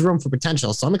 there's always room for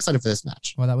potential. So I'm excited for this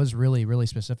match. Well, that was really, really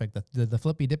specific. The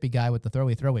flippy dippy guy with the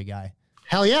throwy guy.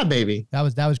 Hell yeah, baby. That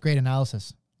was great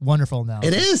analysis. Wonderful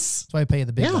analysis. It is. That's why I pay you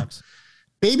the big bucks.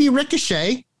 Baby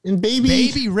Ricochet and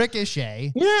baby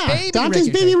Ricochet. Yeah, baby Dante's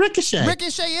Ricochet. baby Ricochet.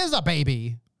 Ricochet is a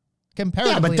baby.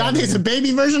 Comparatively. Yeah, but Dante's a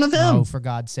baby version of him. Oh, for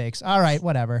God's sakes. All right,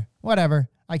 whatever.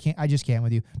 I just can't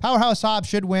with you. Powerhouse Hobbs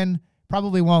should win.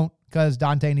 Probably won't, because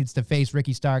Dante needs to face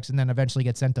Ricky Starks and then eventually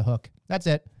get sent to Hook. That's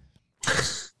it.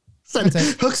 That's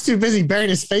it. Hook's too busy burying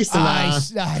his face in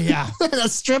yeah. a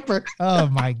stripper. Oh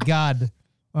my God.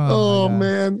 Oh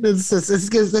man, this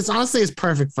honestly is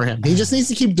perfect for him. He just needs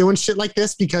to keep doing shit like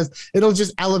this, because it'll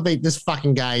just elevate this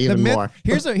fucking guy even more.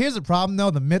 Here's a problem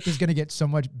though. The myth is going to get so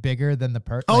much bigger than the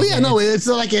person. Oh yeah, no, it's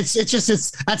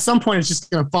at some point it's just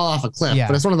going to fall off a cliff. Yeah.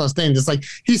 But it's one of those things. It's like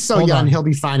he's so young, he'll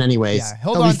be fine anyways. Yeah,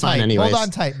 he'll be fine anyways. Hold on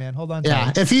tight, man. Hold on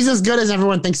tight. Yeah, if he's as good as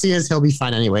everyone thinks he is, he'll be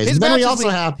fine anyways. His Then we match also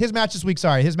have his match this week.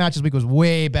 Sorry, his match this week was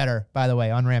way better, by the way,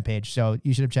 on Rampage. So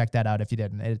you should have checked that out if you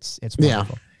didn't. It's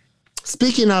wonderful. Yeah.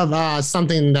 Speaking of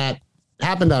something that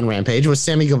happened on Rampage, was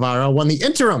Sammy Guevara won the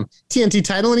interim TNT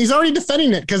title, and he's already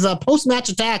defending it because a post-match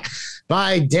attack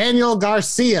by Daniel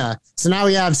Garcia. So now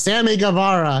we have Sammy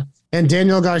Guevara and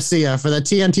Daniel Garcia for the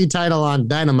TNT title on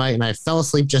Dynamite, and I fell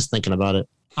asleep just thinking about it.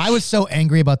 I was so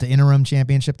angry about the interim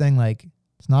championship thing. Like,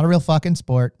 it's not a real fucking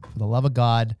sport. For the love of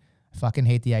God, I fucking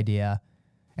hate the idea.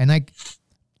 And like,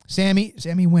 Sammy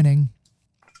winning,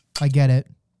 I get it.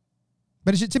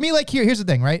 But it's, to me, like, here's the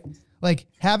thing, right? Like,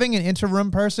 having an interim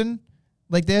person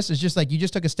like this is just like, you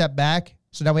just took a step back,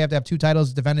 so now we have to have two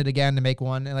titles defended again to make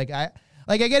one. And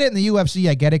I get it in the UFC,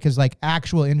 I get it, because like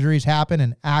actual injuries happen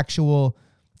and actual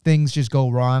things just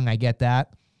go wrong. I get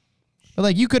that. But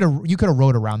like, you could have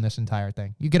rode around this entire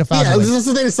thing. You could have found. Yeah, that's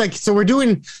the thing. It's like, so we're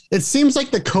doing. It seems like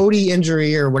the Cody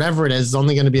injury or whatever it is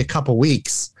only going to be a couple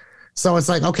weeks. So it's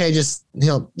like, okay, just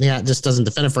doesn't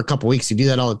defend it for a couple weeks. You do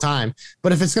that all the time.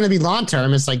 But if it's going to be long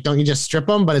term, it's like, don't you just strip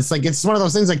them? But it's like, it's one of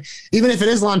those things. Like, even if it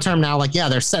is long term now, like, yeah,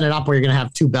 they're setting it up where you're going to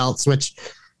have two belts, which,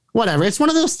 whatever. It's one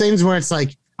of those things where it's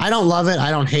like, I don't love it.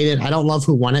 I don't hate it. I don't love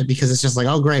who won it, because it's just like,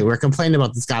 oh great, we're complaining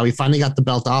about this guy. We finally got the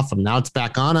belt off him. Now it's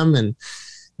back on him, and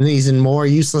he's in more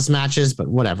useless matches. But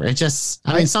whatever. It just,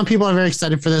 I mean, some people are very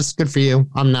excited for this. Good for you.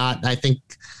 I'm not. I think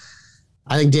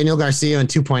Daniel Garcia and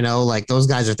 2.0, like, those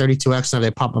guys are 32X, and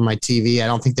they pop on my TV. I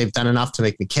don't think they've done enough to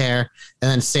make me care.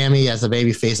 And then Sammy as a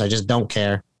babyface, I just don't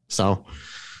care. So,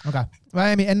 okay. Well,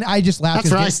 I mean, and I just laughed.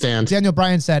 That's where I stand. Daniel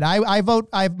Bryan said, my vote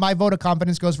of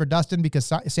confidence goes for Dustin, because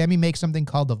Sammy makes something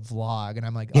called the vlog. And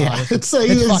I'm like,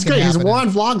 it's great. His war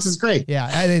on vlogs is great.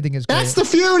 Yeah, I think it's great. That's the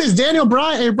feud, is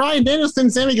Bryan Danielson,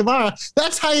 Sammy Guevara.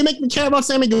 That's how you make me care about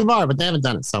Sammy Guevara, but they haven't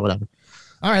done it. So whatever.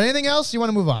 All right. Anything else? You want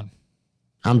to move on?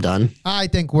 I'm done. I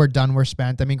think we're done. We're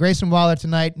spent. I mean, Grayson Waller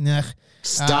tonight.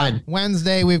 Stud.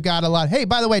 Wednesday, we've got a lot. Hey,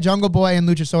 by the way, Jungle Boy and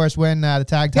Luchasaurus win the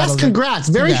tag titles. Yes, congrats.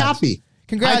 Very happy.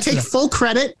 Congrats. I take full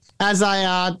credit, as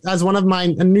one of my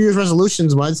New Year's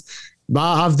resolutions was,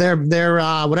 of their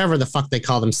whatever the fuck they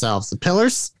call themselves, the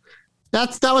pillars.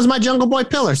 That was my Jungle Boy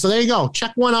pillar. So there you go.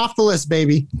 Check one off the list,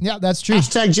 baby. Yeah, that's true.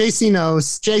 Hashtag JC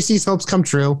knows. JC's hopes come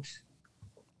true.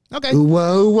 Okay.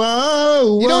 Whoa,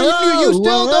 whoa, you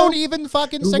still don't even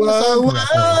fucking sing the song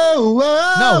correctly.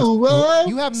 Whoa, no, whoa.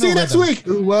 You have no See you next week.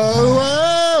 Whoa,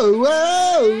 whoa,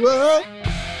 whoa, whoa.